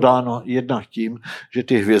 Je to dáno jednak tím, že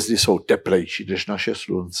ty hvězdy jsou teplejší než naše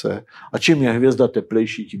slunce. A čím je hvězda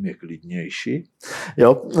teplejší, tím je klidnější.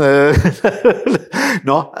 Jo?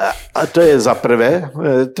 No a to je za prvé.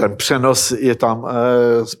 Ten přenos je tam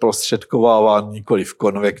zprostředkováván nikoli v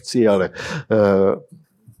konvekci, ale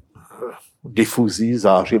difuzí,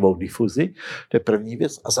 zářivou difuzi, to je první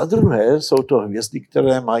věc. A za druhé jsou to hvězdy,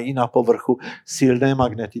 které mají na povrchu silné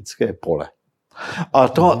magnetické pole. A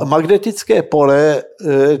to magnetické pole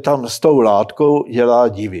tam s tou látkou dělá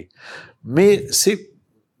divy. My si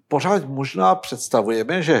pořád možná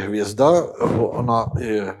představujeme, že hvězda, ona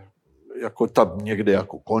je jako tam někde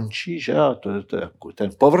jako končí, že? A to je jako ten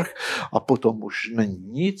povrch a potom už není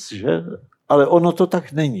nic, že? Ale ono to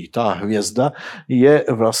tak není. Ta hvězda je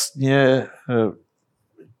vlastně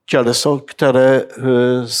těleso, které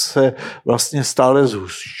se vlastně stále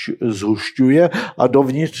zhušťuje a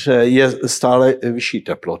dovnitř je stále vyšší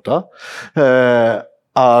teplota.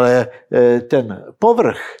 Ale ten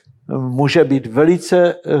povrch může být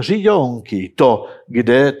velice řídonký, to,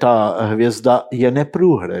 kde ta hvězda je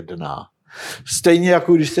neprůhledná. Stejně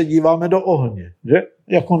jako když se díváme do ohně. Že?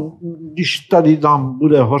 Jako když tady nám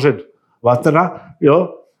bude hořet vatra, jo,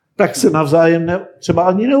 tak se navzájem třeba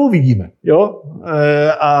ani neuvidíme. Jo?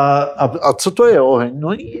 A co to je oheň?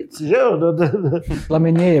 No nic, že jo?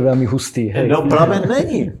 Plamen nie je veľmi hustý. Hej. No plamen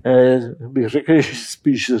není. Bych řekl, že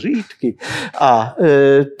spíš řídky. A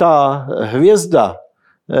ta hvězda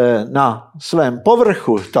na svém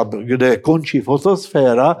povrchu, tam, kde končí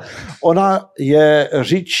fotosféra, ona je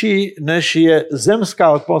řidší, než je zemská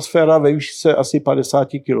atmosféra ve výšce asi 50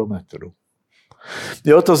 kilometrů.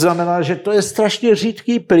 Jo, to znamená, že to je strašně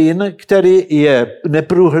řídký plyn, který je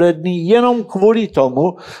neprůhledný jenom kvůli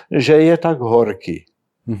tomu, že je tak horký.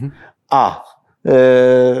 Mm-hmm. A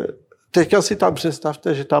teďka si tam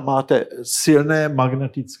představte, že tam máte silné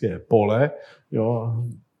magnetické pole, jo,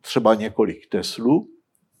 třeba několik Teslů,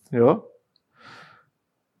 jo.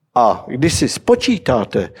 A když si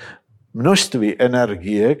spočítáte množství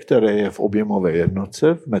energie, které je v objemové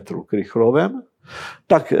jednotce, v metru krychlovém,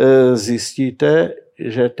 tak zjistíte,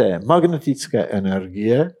 že té magnetické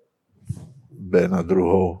energie, B na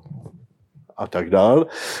druhou a tak dál,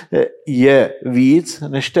 je víc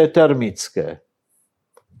než té termické,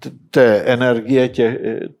 té energie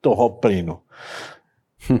toho plynu.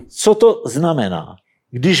 Co to znamená?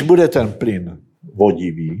 Když bude ten plyn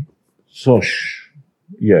vodivý, což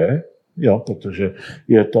je, jo, protože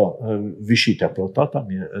je to vyšší teplota,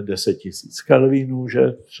 tam je 10 000 kelvinů,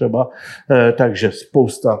 že třeba, takže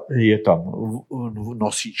spousta je tam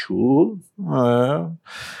nosičů,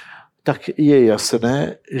 tak je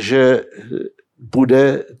jasné, že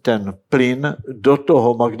bude ten plyn do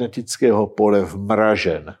toho magnetického pole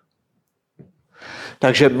vmražen.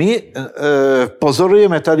 Takže my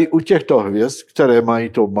pozorujeme tady u těchto hvězd, které mají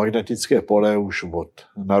to magnetické pole už od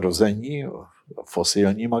narození,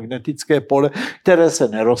 fosilní magnetické pole, které se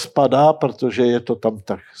nerozpadá, protože je to tam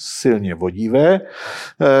tak silně vodivé.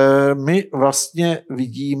 My vlastně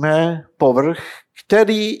vidíme povrch,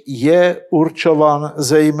 který je určován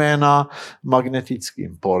zejména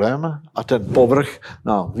magnetickým polem a ten povrch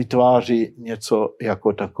nám vytváří něco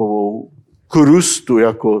jako takovou krustu,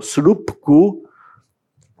 jako slupku,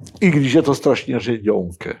 i když je to strašně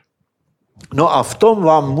řeďonké. No a v tom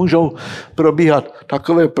vám můžou probíhat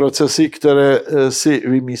takové procesy, které si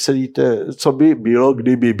vymyslíte, co by bylo,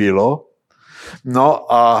 kdyby bylo.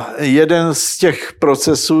 No a jeden z těch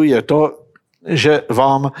procesů je to, že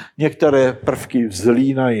vám některé prvky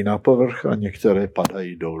vzlínají na povrch a některé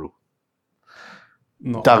padají dolů.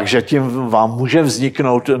 No. Takže tím vám může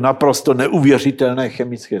vzniknout naprosto neuvěřitelné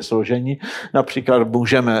chemické složení. Například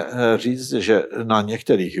můžeme říct, že na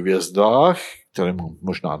některých hvězdách, které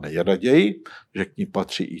možná nejraději, že k ní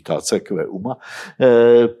patří i ta CQ UMA,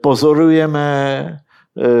 pozorujeme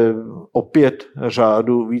opět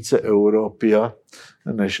řádu více Europia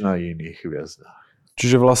než na jiných hvězdách.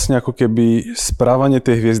 Čiže vlastne ako keby správanie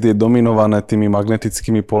tej hviezdy je dominované tými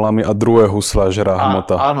magnetickými polami a druhé husla žrá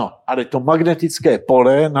hmota. Ano, ale to magnetické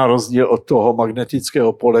pole, na rozdíl od toho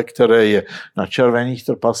magnetického pole, které je na červených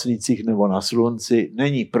trpaslících nebo na slunci,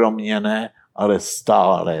 není proměnné, ale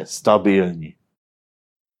stále, stabilní.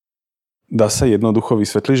 Dá sa jednoducho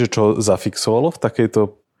vysvetliť, že čo zafixovalo v takejto...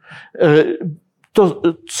 To,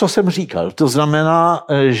 co jsem říkal, to znamená,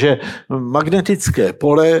 že magnetické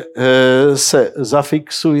pole se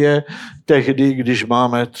zafixuje tehdy, když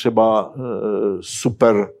máme třeba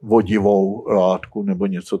super vodivou látku nebo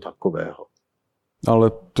něco takového.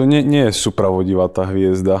 Ale to nie je supravodivá ta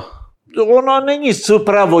hviezda. Ona není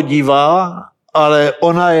supravodivá, ale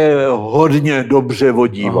ona je hodně dobře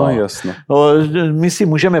vodivá. Aha, jasno. No, my si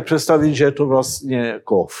můžeme představit, že je to vlastně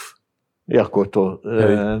kov, jako to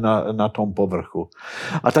na tom povrchu.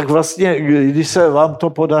 A tak vlastně, když se vám to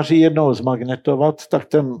podaří jednou zmagnetovat, tak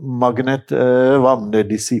ten magnet vám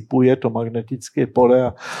nedisipuje, to magnetické pole,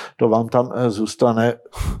 a to vám tam zůstane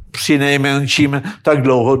přinejmenším tak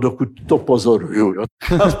dlouho, dokud to pozoruju. Jo?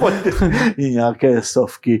 Aspoň i nějaké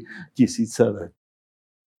stovky tisíce let.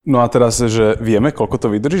 No a teraz, že vieme, koľko to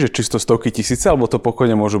vydrží? Že čisto stovky tisíce, alebo to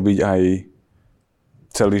pokojne môžu byť aj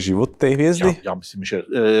celý život tej hviezdy? Já myslím, že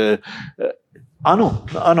ano,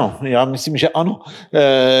 já myslím, že ano.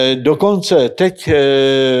 Dokonce teď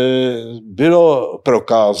bylo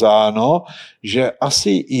prokázáno, že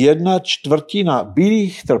asi 1/4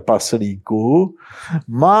 bílých trpaslíků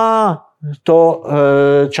má to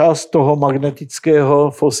část toho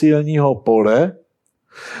magnetického fosilního pole,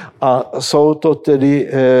 a jsou to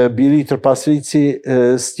tedy bílí trpaslíci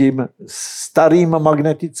s tím starým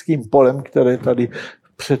magnetickým polem, které tady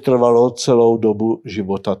přetrvalo celou dobu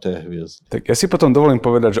života té hviezdy. Tak ja si potom dovolím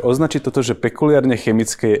povedať, že označiť toto, že pekuliárne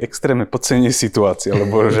chemické je extrémne podcenenie situácie,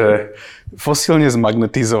 alebo že fosilně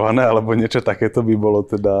zmagnetizované, alebo niečo takéto by bolo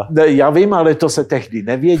teda... Já vím, ale to se tehdy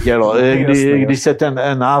nevědělo, když se ten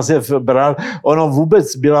název bral. Ono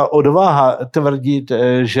vůbec byla odvaha tvrdit,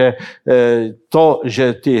 že to,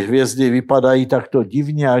 že ty hvězdy vypadají takto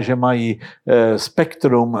divně a že mají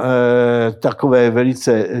spektrum takové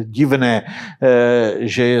velice divné,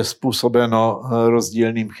 že je způsobeno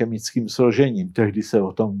rozdílným chemickým složením. Tehdy se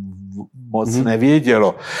o tom moc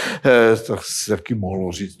nevědělo. Tak se taky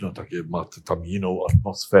mohlo říct, no tak máte tam jinou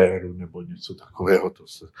atmosféru nebo něco takového.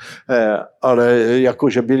 Ale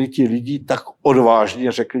jakože byli ti lidi tak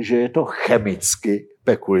odvážně řekli, že je to chemicky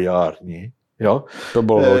pekuliární. Jo? To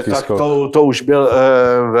byl velký skok. To už byl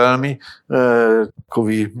velmi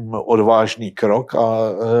takový odvážný krok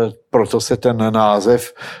a proto se ten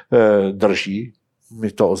název drží.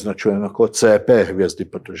 My to označujeme jako CP hvězdy,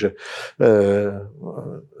 protože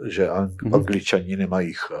že Angličani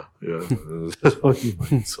nemají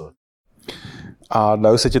A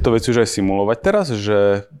dajú sa tieto veci už aj simulovať teraz?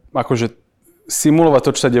 Že akože simulovať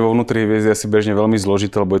to, čo sa deje vo vnútri hviezdy, je asi bežne veľmi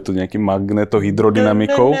zložité, lebo je to nejakým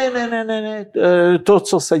magnetohydrodynamikou? Ne. To,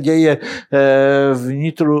 co se děje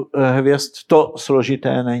vnitru hvězd, to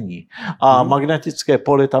složité není. A magnetické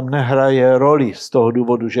pole tam nehraje roli z toho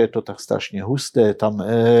důvodu, že je to tak strašně husté. Tam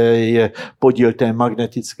je podíl té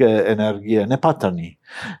magnetické energie nepatrný.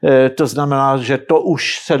 To znamená, že to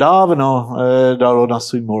už se dávno dalo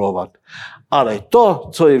nasimulovat. Ale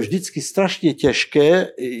to, co je vždycky strašně těžké,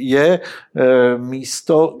 je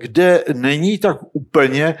místo, kde není tak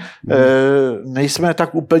úplně, nejsme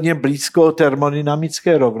tak úplně blízko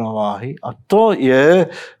termodynamické rovnováhy. A to je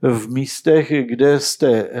v místech, kde z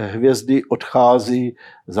té hvězdy odchází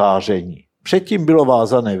záření. Předtím bylo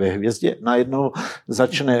vázané ve hvězdě, najednou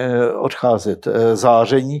začne odcházet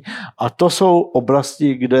záření a to jsou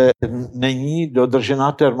oblasti, kde není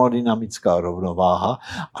dodržená termodynamická rovnováha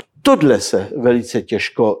a tohle se velice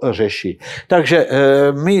těžko řeší. Takže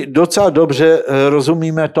my docela dobře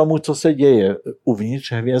rozumíme tomu, co se děje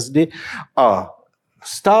uvnitř hvězdy a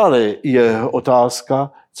stále je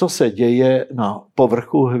otázka, co se děje na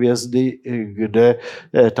povrchu hvězdy, kde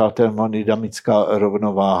ta termodynamická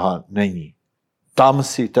rovnováha není. Tam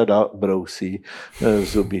si teda brousí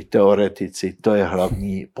zuby teoretici, to je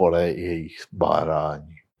hlavní pole jejich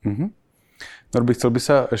bárání. Mm-hmm. Norby, chcel by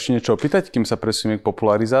sa ešte niečo opýtať, kým sa presunieme k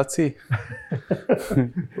popularizácii?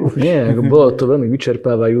 Nie, bolo to veľmi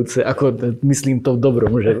vyčerpávajúce, ako myslím to v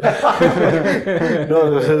dobrom, že? No,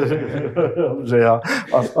 že ja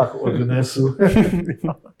až tak odnesu.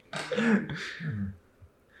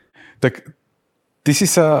 Tak ty si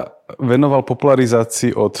sa venoval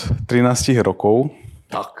popularizácii od 13 rokov.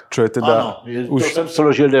 Tak. Čo je teda... Ano, to jsem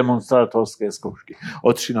složil demonstrátorské zkoušky.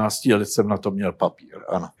 Od 13 let jsem na to měl papír,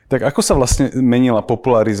 ano. Tak ako sa vlastne menila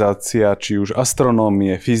popularizácia, či už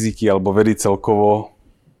astronómie, fyziky alebo vedy celkovo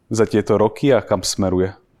za tieto roky a kam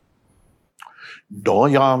smeruje?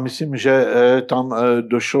 No, já myslím, že tam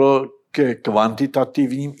došlo ke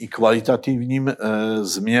kvantitativním i kvalitativním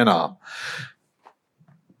změnám.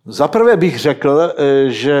 Zaprvé bych řekl,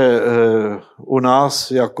 že u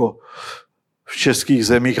nás jako v českých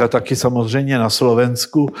zemích a taky samozřejmě na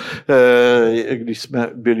Slovensku, když jsme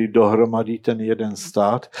byli dohromady ten jeden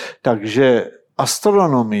stát, takže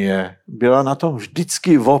astronomie byla na tom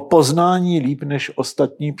vždycky v poznání líp než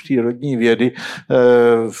ostatní přírodní vědy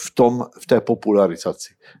v té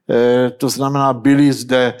popularizaci. To znamená, byli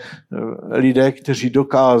zde lidé, kteří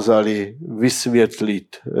dokázali vysvětlit,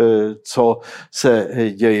 co se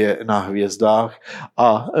děje na hvězdách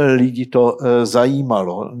a lidi to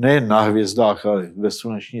zajímalo. Nejen na hvězdách, ale ve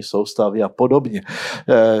sluneční soustavě a podobně.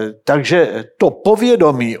 Takže to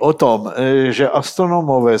povědomí o tom, že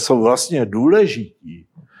astronomové jsou vlastně důležití,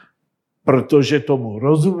 protože tomu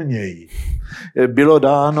rozumějí, bylo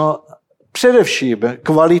dáno především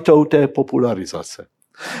kvalitou té popularizace.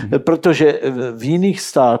 Protože v jiných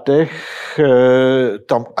státech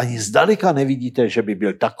tam ani zdaleka nevidíte, že by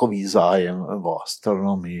byl takový zájem o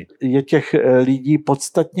astronomii. Je těch lidí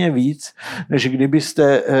podstatně víc, než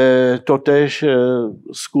kdybyste totéž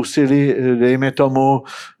zkusili, dejme tomu,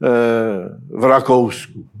 v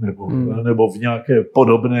Rakousku nebo v nějaké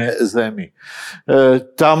podobné zemi.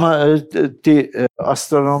 Tam ty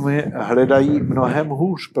astronomy hledají mnohem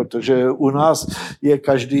hůř, protože u nás je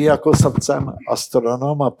každý jako srdcem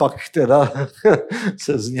astronom a pak teda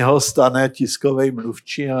se z něho stane tiskový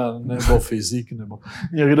mluvčí nebo fyzik nebo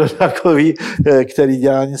někdo takový, který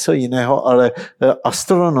dělá něco jiného, ale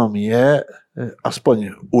astronomie, aspoň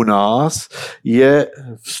u nás, je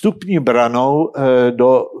vstupní branou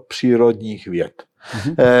do přírodních věd.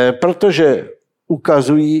 Protože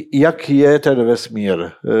ukazují, jak je ten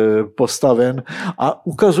vesmír postaven a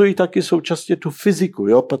ukazují taky současně tu fyziku,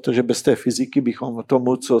 jo? Protože bez té fyziky bychom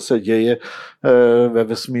tomu, co se děje ve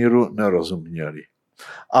vesmíru, nerozuměli.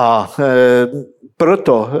 A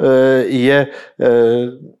proto je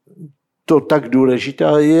to tak důležité,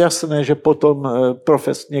 ale je jasné, že potom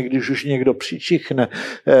profesně, když už někdo přičichne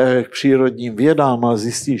k přírodním vědám a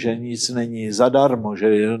zjistí, že nic není zadarmo, že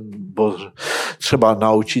je třeba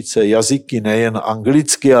naučit se jazyky, nejen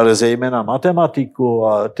anglicky, ale zejména matematiku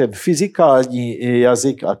a ten fyzikální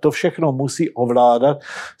jazyk a to všechno musí ovládat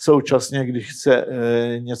současně, když chce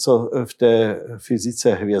něco v té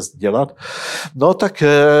fyzice hvězd dělat, no tak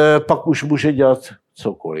pak už může dělat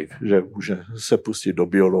cokoliv, že může se pustit do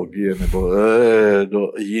biologie nebo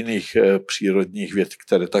do jiných přírodních věd,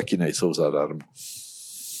 které taky nejsou zadarmo.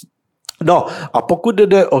 No a pokud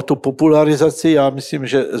jde o tu popularizaci, já myslím,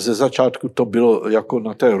 že ze začátku to bylo jako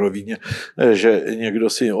na té rovině, že někdo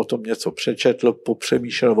si o tom něco přečetl,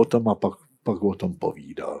 popřemýšlel o tom a pak o tom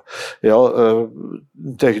povídal. Jo,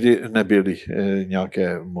 tehdy nebyly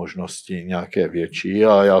nějaké možnosti, nějaké větší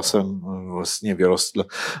a já jsem vlastně vyrostl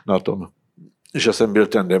na tom, že jsem byl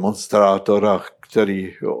ten demonstrátor,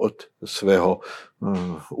 který od svého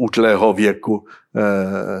útlého věku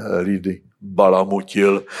lidi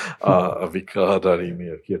balamutil a vykládal jim,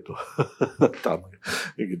 jak je to tam,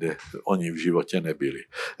 kde oni v životě nebyli.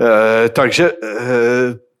 Takže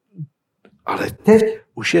ale teď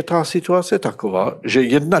už je ta situace taková, že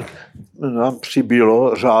jednak nám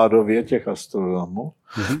přibylo řádově těch astronomů.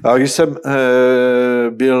 A když jsem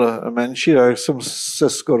byl menší, tak jsem se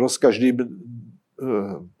skoro s každým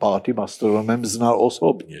pátým astronomem znal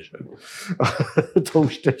osobně. Že? To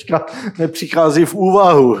už teďka nepřichází v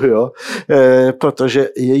úvahu, jo? Protože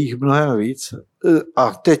je jich mnohem víc.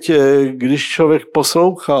 A teď, když člověk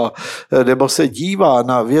poslouchá nebo se dívá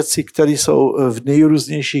na věci, které jsou v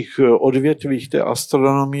nejrůznějších odvětvích té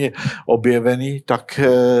astronomie objeveny, tak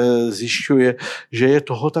zjišťuje, že je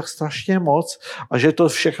toho tak strašně moc a že to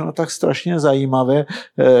všechno tak strašně zajímavé,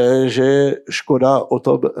 že je škoda o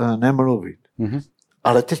tom nemluvit. Mm-hmm.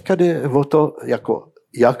 Ale teďka jde o to, jako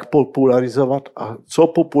jak popularizovat a co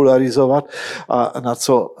popularizovat a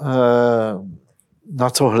na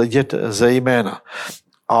co hledět zejména.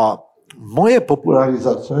 A moje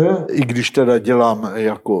popularizace, i když teda dělám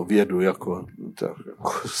jako vědu, jako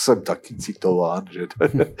jsem taky citován, že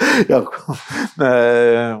jako,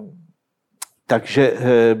 takže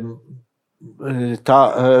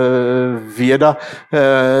ta věda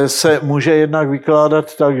se může jednak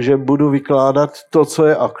vykládat tak, že budu vykládat to, co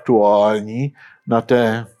je aktuální na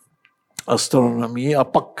té astronomii a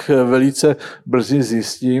pak velice brzy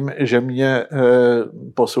zjistím, že mě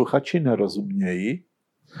posluchači nerozumějí.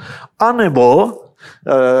 A nebo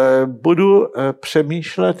budu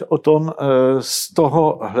přemýšlet o tom z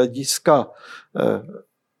toho hlediska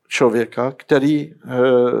člověka, který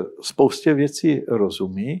spoustě věcí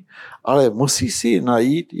rozumí, ale musí si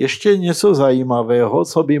najít ještě něco zajímavého,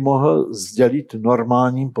 co by mohl sdělit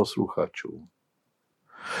normálním posluchačům.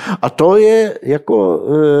 A to je jako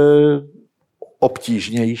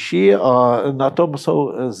obtížnější a na tom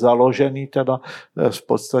jsou založeny teda v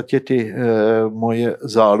podstatě ty moje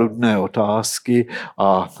záludné otázky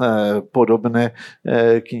a podobné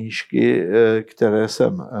knížky, které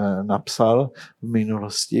jsem napsal v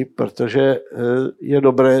minulosti, protože je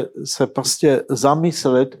dobré se prostě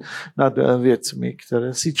zamyslet nad věcmi,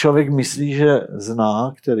 které si člověk myslí, že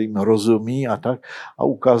zná, kterým rozumí a tak, a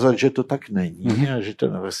ukázat, že to tak není a že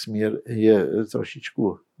ten vesmír je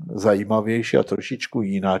trošičku zajímavější a trošičku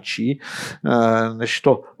jináčí než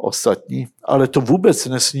to ostatní. Ale to vůbec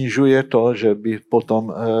nesnižuje to, že by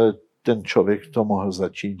potom ten člověk to mohl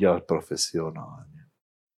začít dělat profesionálně.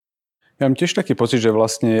 Ja mám tiež taký pocit, že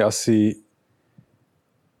vlastne je asi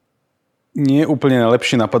nie úplne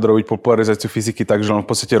najlepší nápad robiť popularizáciu fyziky tak, že len v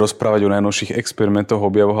podstate rozprávať o najnovších experimentoch,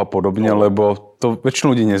 objavoch a podobne, lebo to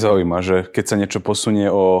väčšinu ľudí nezaujíma, že keď sa niečo posunie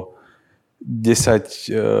o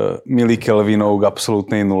 10 milikelvinov k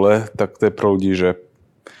absolútnej nule, tak to je pro ľudí, že...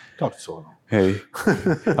 Tak co, no. Hej.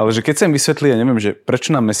 Ale že keď sa im vysvetlí, ja neviem, že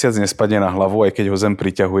prečo nám mesiac nespadne na hlavu, aj keď ho Zem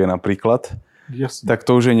priťahuje napríklad, jasne, tak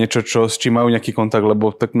to už je niečo, s čím majú nejaký kontakt, lebo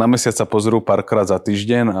tak na mesiac sa pozrú párkrát za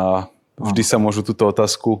týždeň a vždy sa môžu túto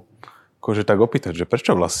otázku akože tak opýtať, že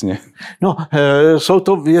prečo vlastně? No, jsou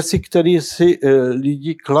to věci, které si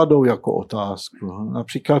lidi kladou jako otázku.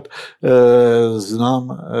 Například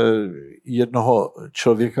znám jednoho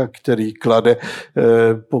člověka, který klade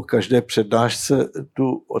po každé přednášce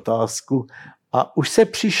tu otázku a už se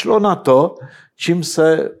přišlo na to, čím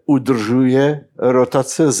se udržuje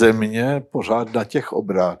rotace Země pořád na těch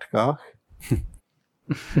obrátkách.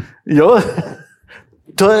 Jo,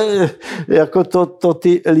 to je jako to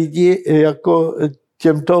ty lidi jako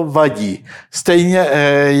těm to vadí. Stejně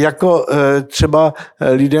jako třeba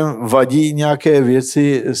lidem vadí nějaké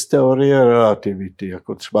věci z teorie relativity,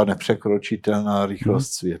 jako třeba nepřekročitelná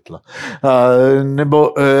rychlost světla.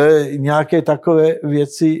 Nebo nějaké takové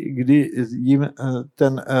věci, kdy jim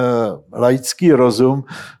ten laický rozum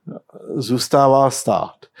zůstává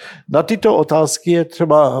stát. Na tyto otázky je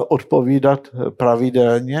třeba odpovídat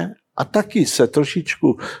pravidelně a taky se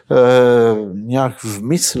trošičku nějak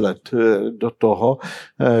vmyslet do toho,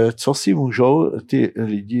 co si můžou ty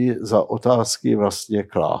lidi za otázky vlastně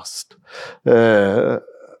klást.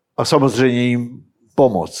 A samozřejmě jim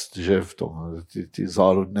pomoct, že v tom ty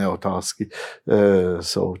záludné otázky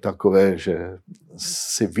jsou takové, že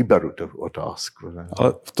si vyberu tu otázku. Ne?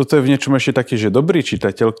 Ale toto je v niečom ešte taký, že dobrý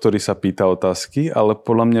čitateľ, ktorý sa pýta otázky, ale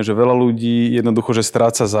podľa mňa, že veľa ľudí jednoducho, že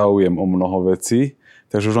stráca záujem o mnoho vecí.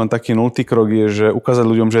 Takže už len taký 0. krok je, že ukázať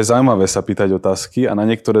ľuďom, že je zaujímavé sa pýtať otázky a na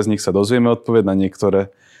niektoré z nich sa dozvieme odpoveď, na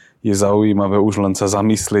niektoré je zaujímavé už len sa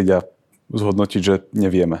zamyslieť a zhodnotiť, že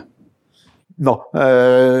nevieme. No,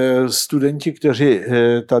 studenti, kteří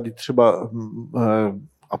tady třeba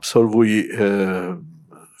absolvují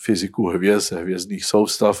fyziku hvězd, hvězdných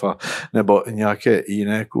soustav nebo nějaké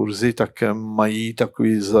jiné kurzy, tak mají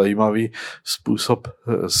takový zajímavý způsob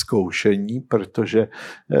zkoušení, protože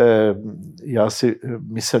já si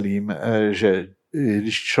myslím, že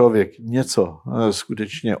když člověk něco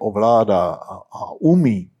skutečně ovládá a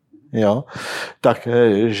umí, jo, tak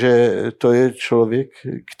že to je člověk,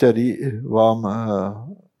 který vám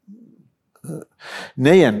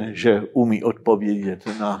nejen, že umí odpovědět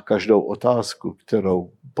na každou otázku, kterou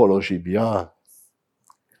položím já,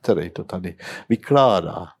 který to tady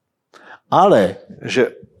vykládá, ale že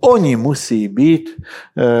oni musí být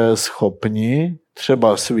schopni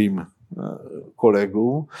třeba svým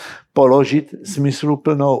kolegům položit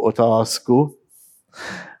smysluplnou otázku,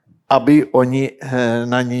 aby oni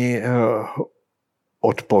na ní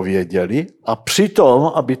odpověděli a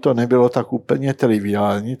přitom, aby to nebylo tak úplně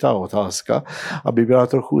triviální, ta otázka, aby byla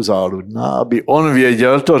trochu záludná, aby on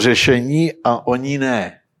věděl to řešení a oni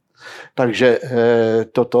ne. Takže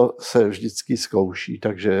toto se vždycky zkouší,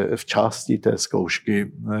 takže v části té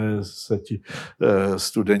zkoušky se ti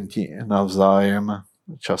studenti navzájem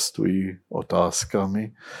častují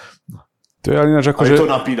otázkami. To je ale ináč ako, je to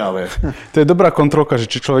napínavé. To je dobrá kontrolka, že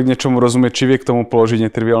či človek niečomu rozumie, či vie k tomu položiť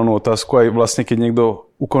netriviálnu otázku. Aj vlastne, keď niekto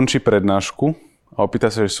ukončí prednášku a opýta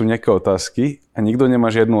sa, že sú nejaké otázky a nikto nemá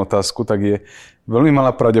žiadnu otázku, tak je veľmi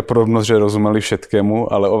malá pravdepodobnosť, že rozumeli všetkému,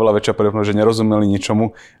 ale oveľa väčšia pravdepodobnosť, že nerozumeli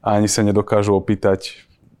ničomu a ani sa nedokážu opýtať.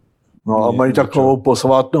 No a mají takovou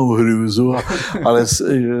posvátnou hrůzu, ale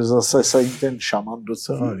zase se jim ten šaman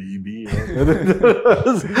docela líbí.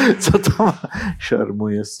 Co tam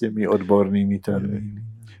šarmuje s těmi odbornými termíny.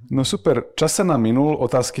 No super, čas sa nám minul,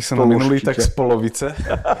 otázky sa nám minuli tak z polovice,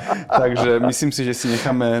 takže myslím si, že si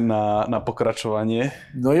necháme na pokračovanie.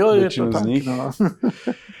 No jo, je to tak. No.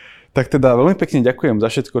 Tak teda veľmi pekne ďakujem za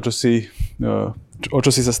všetko, o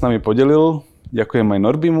čo si sa s nami podelil. Ďakujem aj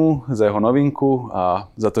Norbimu za jeho novinku a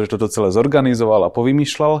za to, že toto celé zorganizoval a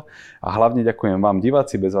povymýšľal. A hlavne ďakujem vám,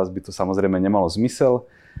 diváci, bez vás by to samozrejme nemalo zmysel.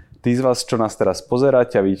 Tí z vás, čo nás teraz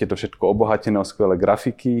pozeráte a vidíte to všetko obohatené o skvelé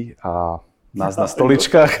grafiky a nás na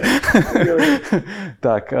stoličkách,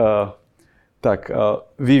 tak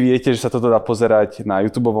vy viete, že sa toto dá pozerať na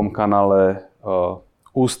YouTubeovom kanále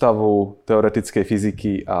Ústavu teoretickej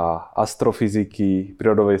fyziky a astrofyziky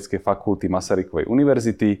Prírodovedeckej fakulty Masarykovej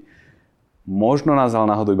univerzity. Možno nás ale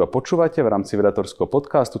náhodou iba počúvate v rámci vedátorského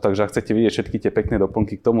podcastu, takže ak chcete vidieť všetky tie pekné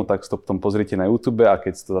doplnky k tomu, tak to potom pozrite na YouTube a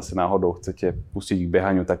keď to zase náhodou chcete pustiť k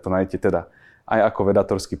behaniu, tak to nájdete teda aj ako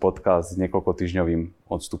vedátorský podcast s niekoľkotýždňovým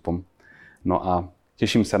odstupom. No a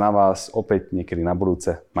teším sa na vás opäť niekedy na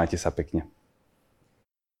budúce. Majte sa pekne.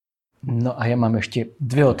 No a ja mám ešte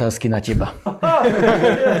 2 otázky na teba.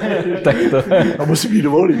 Takto. A musím ich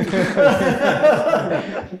dovoliť.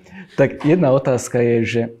 Tak jedna otázka je,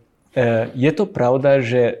 že je to pravda,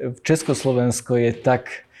 že Československo je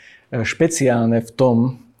tak špeciálne v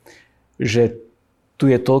tom, že tu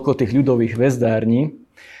je toľko tých ľudových hvezdární,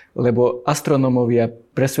 lebo astronómovia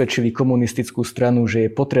presvedčili komunistickú stranu, že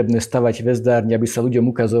je potrebné stavať hvezdárne, aby sa ľuďom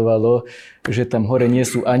ukazovalo, že tam hore nie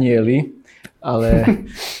sú anjeli, ale...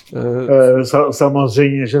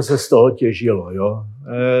 Samozřejmě, že se z toho těžilo, jo.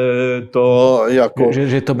 To jako...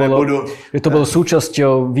 Že to bylo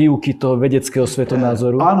súčasťou výuky toho vedeckého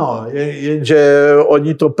svetonázoru. Ano, jenže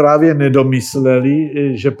oni to právě nedomysleli,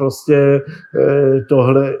 že prostě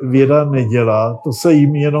tohle věda nedělá. To se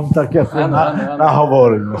jim jenom tak jako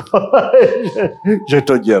nahovorilo, že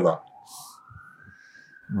to dělá.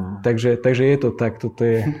 No. Takže je to tak, toto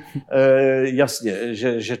je... Jasně,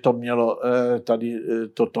 že to mělo tady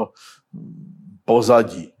toto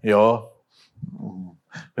pozadí, jo.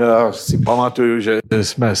 Já si pamatuju, že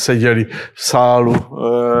jsme seděli v sálu,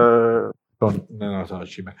 to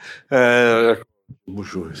nenatáčíme,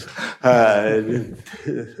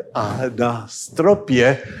 a na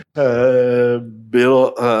stropě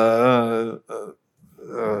bylo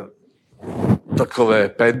takové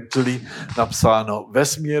pently napsáno: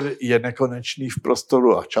 vesmír je nekonečný v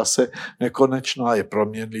prostoru a čase, nekonečná je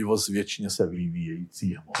proměnlivost věčně se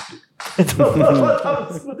vyvíjející hmoty. To tam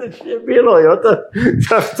skutečně bylo, jo?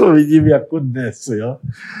 Tak to vidím jako dnes, jo?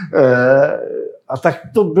 A tak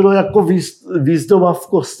to bylo jako výzdoba v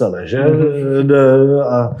kostele, že?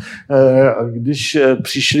 A když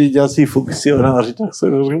přišli nějací funkcionáři, tak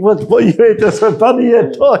jsem řekl, podívejte se, tady je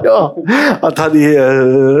to, jo. A tady je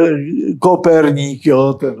Koperník,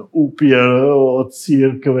 jo, ten úpěl od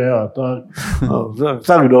církve a tak.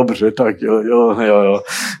 Tak dobře, tak jo.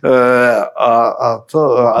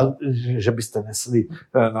 A že byste nesli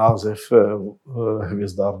název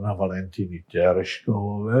hvězdárna Valentíny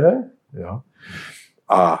Tereškovové, jo.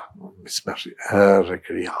 A my jsme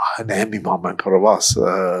řekli, ne, my máme pro vás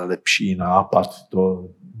lepší nápad, to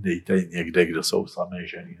dejte někde, kde jsou samé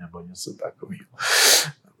ženy nebo něco takového.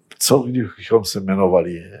 Co kdybychom se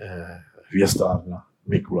jmenovali hvězdárna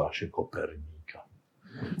Mikuláše Koperníka?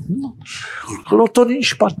 No to není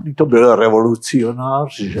špatný, to byl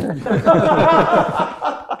revolucionář, že?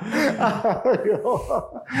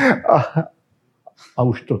 A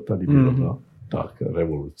už to tady bylo, no. Tak,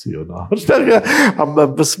 revolucionář.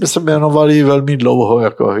 A jsme se jmenovali velmi dlouho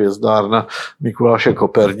jako hvězdárna Mikuláše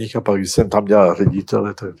Koperníka, a pak když jsem tam dělal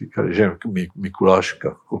ředitele, tak říkali, že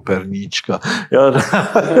Mikuláška Koperníčka.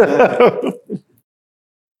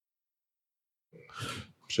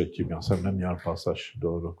 Předtím já jsem neměl pas až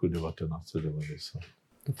do roku 1990.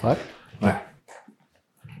 To fakt? Ne.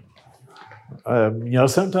 Měl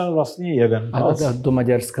jsem ten vlastně jeden pas. A do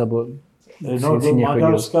Maďarska, bo no, do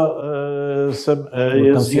Maďarska jsem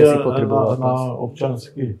jezdil na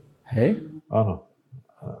občanský. Hej? Ano.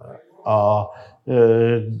 A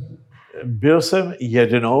byl jsem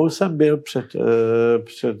jednou,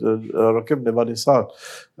 před rokem 90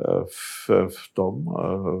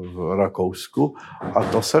 v Rakousku, a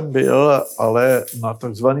to jsem byl ale na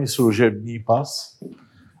takzvaný služební pas.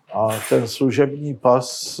 A ten služební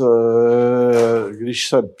pas, když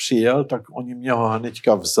jsem přijel, tak oni mě ho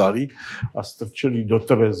hnedka vzali a strčili do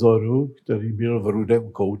trezoru, který byl v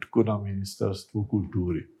Rudém koutku na Ministerstvu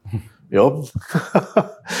kultury. Jo?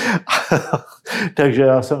 Takže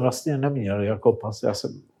já jsem vlastně neměl jako pas.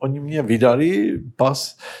 Oni mě vydali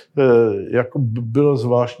pas, jako bylo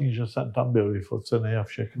zvláštní, že jsem tam byl vyfocený a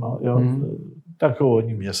všechno. Jo? Tak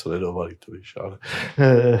oni mě sledovali, to víš, ale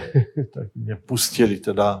tak mě pustili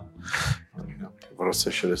teda v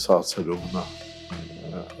roce 67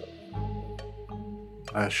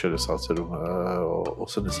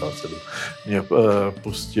 87 mě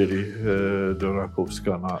pustili do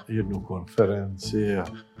Rakouska na jednu konferenci,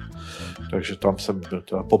 takže tam jsem byl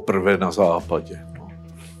poprvé na západě.